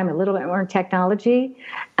more time, a little bit more technology,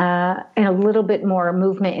 and a little bit more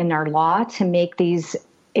movement in our law to make these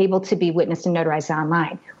able to be witnessed and notarized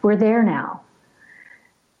online. We're there now.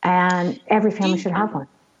 And every family should have one.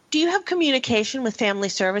 Do you have communication with family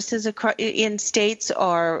services in states,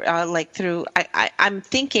 or like through? I'm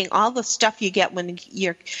thinking all the stuff you get when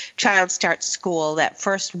your child starts school. That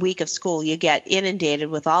first week of school, you get inundated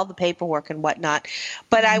with all the paperwork and whatnot.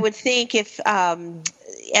 But I would think if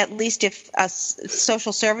at least if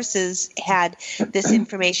social services had this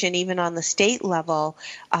information even on the state level,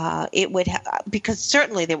 it would because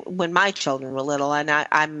certainly when my children were little, and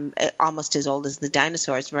I'm almost as old as the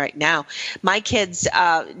dinosaurs right now, my kids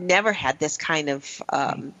never had this kind of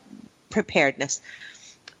preparedness.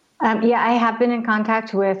 I have been in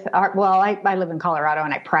contact with I live in Colorado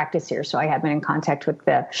and I practice here, so I have been in contact with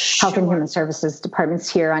the Health and Human Services departments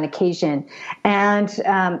here on occasion. And,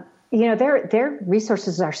 their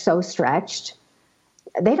resources are so stretched.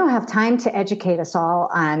 They don't have time to educate us all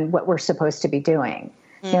on what we're supposed to be doing.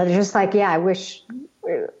 They're just like, I wish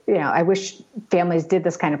families did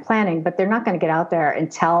this kind of planning, but they're not going to get out there and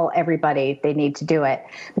tell everybody they need to do it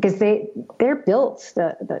because they're built,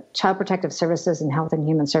 the Child Protective Services and Health and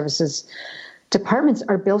Human Services departments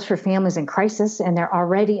are built for families in crisis, and they're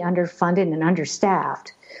already underfunded and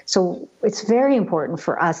understaffed. So it's very important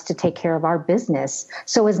for us to take care of our business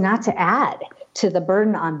so as not to add to the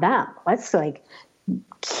burden on them. Let's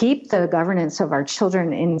keep the governance of our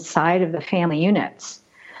children inside of the family units.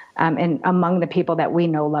 And among the people that we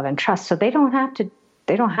know, love, and trust, so they don't have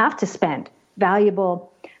to spend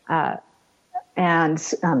valuable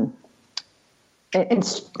and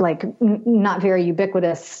not very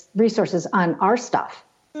ubiquitous resources on our stuff.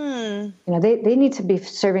 They need to be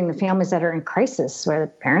serving the families that are in crisis, where the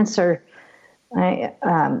parents are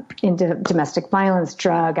into domestic violence,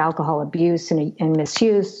 drug, alcohol abuse, and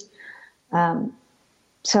misuse.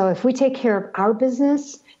 So if we take care of our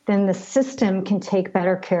business, then the system can take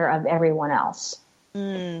better care of everyone else.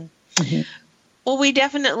 Mm-hmm. Well, we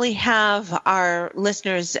definitely have our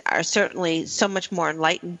listeners are certainly so much more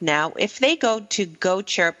enlightened now. If they go to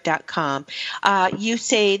gochirp.com, you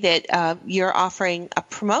say that you're offering a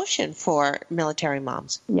promotion for military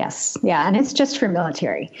moms. Yes. Yeah. And it's just for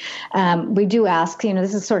military. We do ask,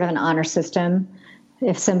 this is sort of an honor system.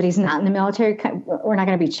 If somebody's not in the military, we're not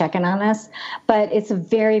going to be checking on this, but it's a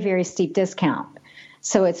very, very steep discount.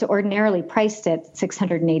 So it's ordinarily priced at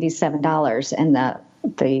 $687, and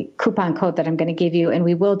the coupon code that I'm going to give you, and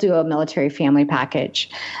we will do a military family package,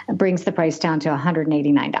 brings the price down to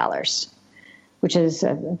 $189, which is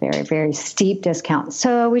a very, very steep discount.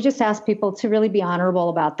 So we just ask people to really be honorable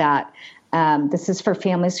about that. This is for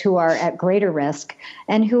families who are at greater risk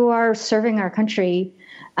and who are serving our country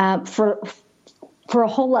for a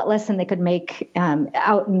whole lot less than they could make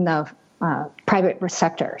out in the private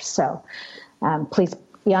sector. So please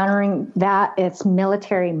be honoring that. It's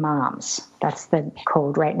Military Moms. That's the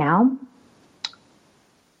code right now.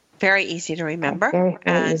 Very easy to remember. Very,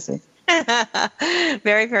 very easy.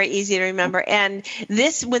 Very, very easy to remember. And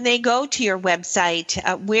this, when they go to your website,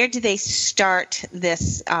 where do they start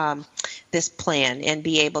this this plan and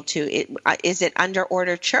be able to? Is it under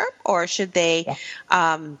Order Chirp, or should they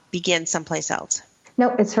begin someplace else?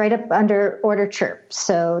 No, it's right up under Order Chirp.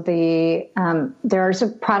 So there's a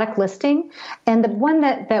product listing, and the one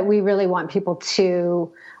that we really want people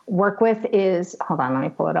to work with is, hold on, let me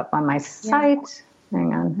pull it up on my site.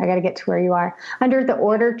 Hang on, I got to get to where you are. Under the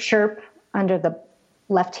Order Chirp, under the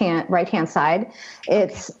right hand side,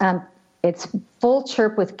 it's full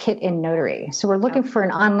chirp with kit and notary. So we're looking for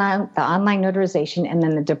the online notarization, and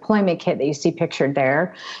then the deployment kit that you see pictured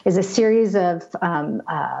there is a series of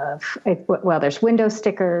there's window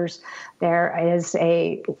stickers. There is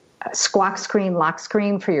a squawk screen, lock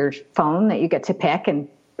screen for your phone that you get to pick and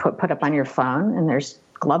put up on your phone. And there's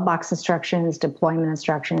glove box instructions, deployment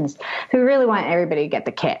instructions. So we really want everybody to get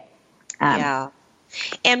the kit.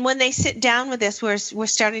 And when they sit down with this, we're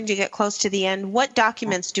starting to get close to the end. What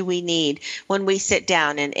documents do we need when we sit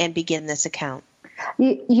down and begin this account?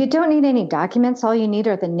 You don't need any documents. All you need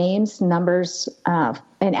are the names, numbers,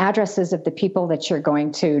 and addresses of the people that you're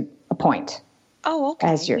going to appoint. Oh,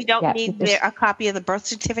 okay. You don't need a copy of the birth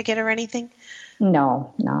certificate or anything?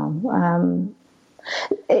 No.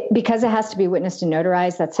 Because it has to be witnessed and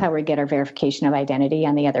notarized, that's how we get our verification of identity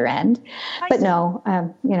on the other end.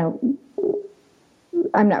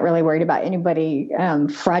 I'm not really worried about anybody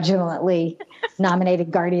fraudulently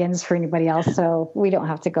nominated guardians for anybody else, so we don't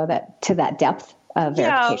have to go to that depth.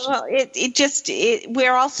 verification. Well,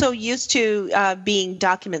 we're also used to being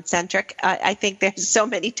document centric. I think there's so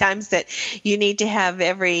many times that you need to have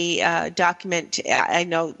every document. I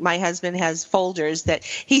know my husband has folders that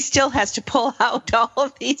he still has to pull out all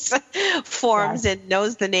of these forms and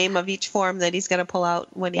knows the name of each form that he's going to pull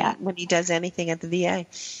out when he does anything at the VA.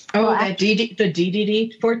 Oh, the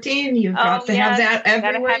DDD 14, you've got to have that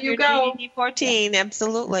everywhere you go. DDD 14,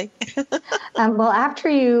 absolutely. Well, after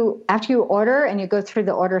you order and you go through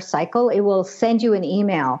the order cycle, it will send you an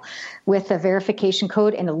email with a verification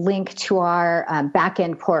code and a link to our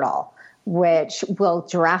back-end portal, which will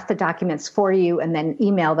draft the documents for you and then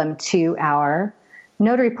email them to our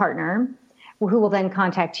notary partner, who will then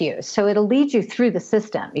contact you. So it'll lead you through the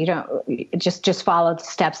system. You don't just follow the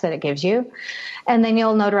steps that it gives you. And then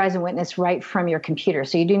you'll notarize and witness right from your computer.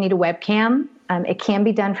 So you do need a webcam. It can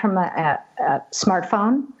be done from a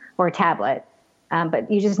smartphone or a tablet,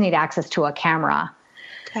 but you just need access to a camera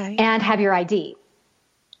and have your ID.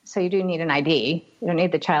 So you do need an ID. You don't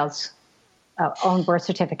need the child's own birth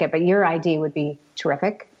certificate, but your ID would be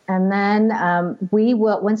terrific. And then we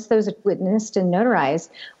will, once those are witnessed and notarized,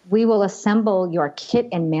 we will assemble your kit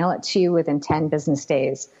and mail it to you within 10 business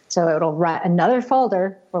days. So another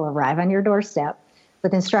folder will arrive on your doorstep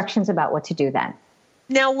with instructions about what to do then.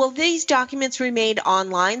 Now, will these documents remain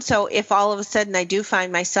online? So if all of a sudden I do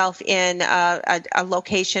find myself in a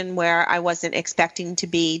location where I wasn't expecting to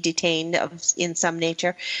be detained in some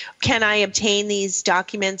nature, can I obtain these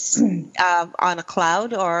documents on a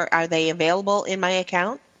cloud, or are they available in my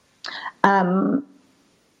account? I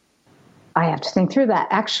have to think through that.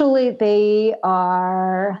 Actually, they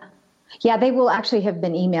will actually have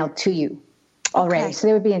been emailed to you already. Okay. So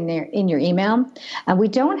they would be in your email. And we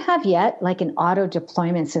don't have yet like an auto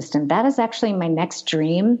deployment system. That is actually my next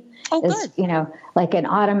dream. Oh, good. Like an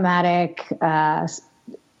automatic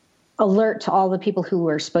alert to all the people who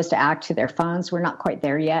were supposed to act to their phones. We're not quite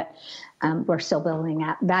there yet. We're still building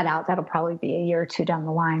that out. That'll probably be a year or two down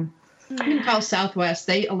the line. You can call Southwest.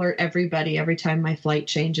 They alert everybody every time my flight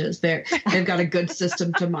changes. They've got a good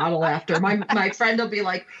system to model after. My friend will be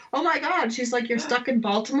like, "Oh my God," she's like, "You're stuck in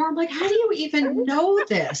Baltimore." I'm like, "How do you even know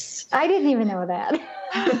this?" I didn't even know that.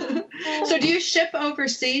 So do you ship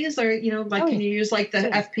overseas, or can you use like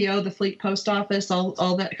the FPO, the Fleet Post Office,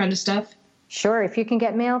 all that kind of stuff? Sure. If you can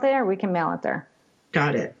get mail there, we can mail it there.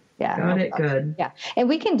 Got it. Yeah. Got it. Good. Yeah. And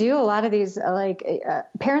we can do a lot of these,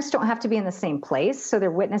 parents don't have to be in the same place. So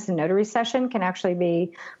their witness and notary session can actually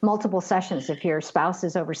be multiple sessions. If your spouse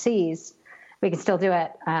is overseas, we can still do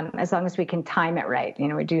it as long as we can time it right.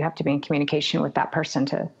 We do have to be in communication with that person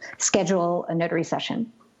to schedule a notary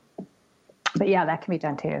session. But yeah, that can be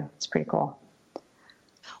done too. It's pretty cool.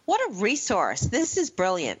 What a resource. This is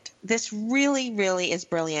brilliant. This really, really is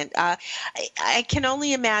brilliant. I can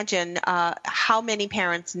only imagine how many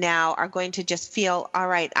parents now are going to just feel, all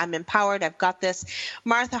right, I'm empowered. I've got this.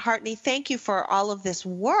 Martha Hartney, thank you for all of this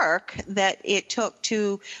work that it took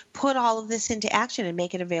to put all of this into action and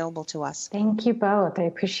make it available to us. Thank you both. I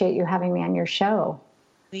appreciate you having me on your show.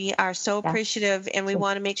 We are so appreciative, and we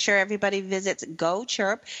want to make sure everybody visits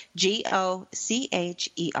GoChirp,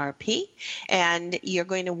 GoCherp, and you're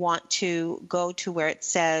going to want to go to where it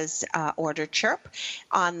says Order Chirp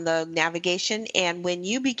on the navigation, and when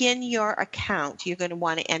you begin your account, you're going to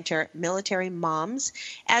want to enter Military Moms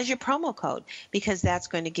as your promo code, because that's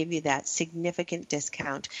going to give you that significant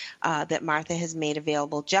discount that Martha has made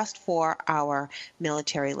available just for our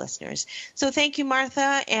military listeners. So thank you,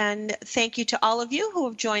 Martha, and thank you to all of you who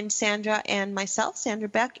have joined Sandra and myself, Sandra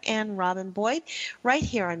Beck and Robin Boyd, right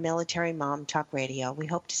here on Military Mom Talk Radio. We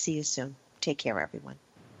hope to see you soon. Take care, everyone.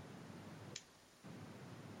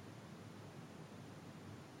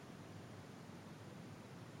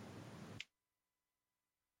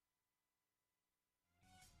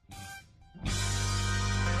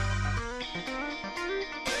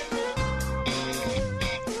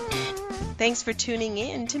 Thanks for tuning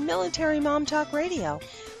in to Military Mom Talk Radio.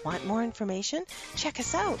 Want more information? Check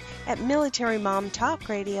us out at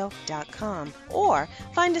militarymomtalkradio.com or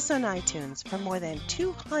find us on iTunes for more than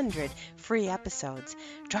 200 free episodes.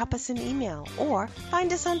 Drop us an email or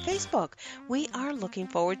find us on Facebook. We are looking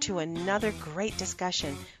forward to another great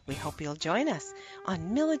discussion. We hope you'll join us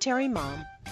on Military Mom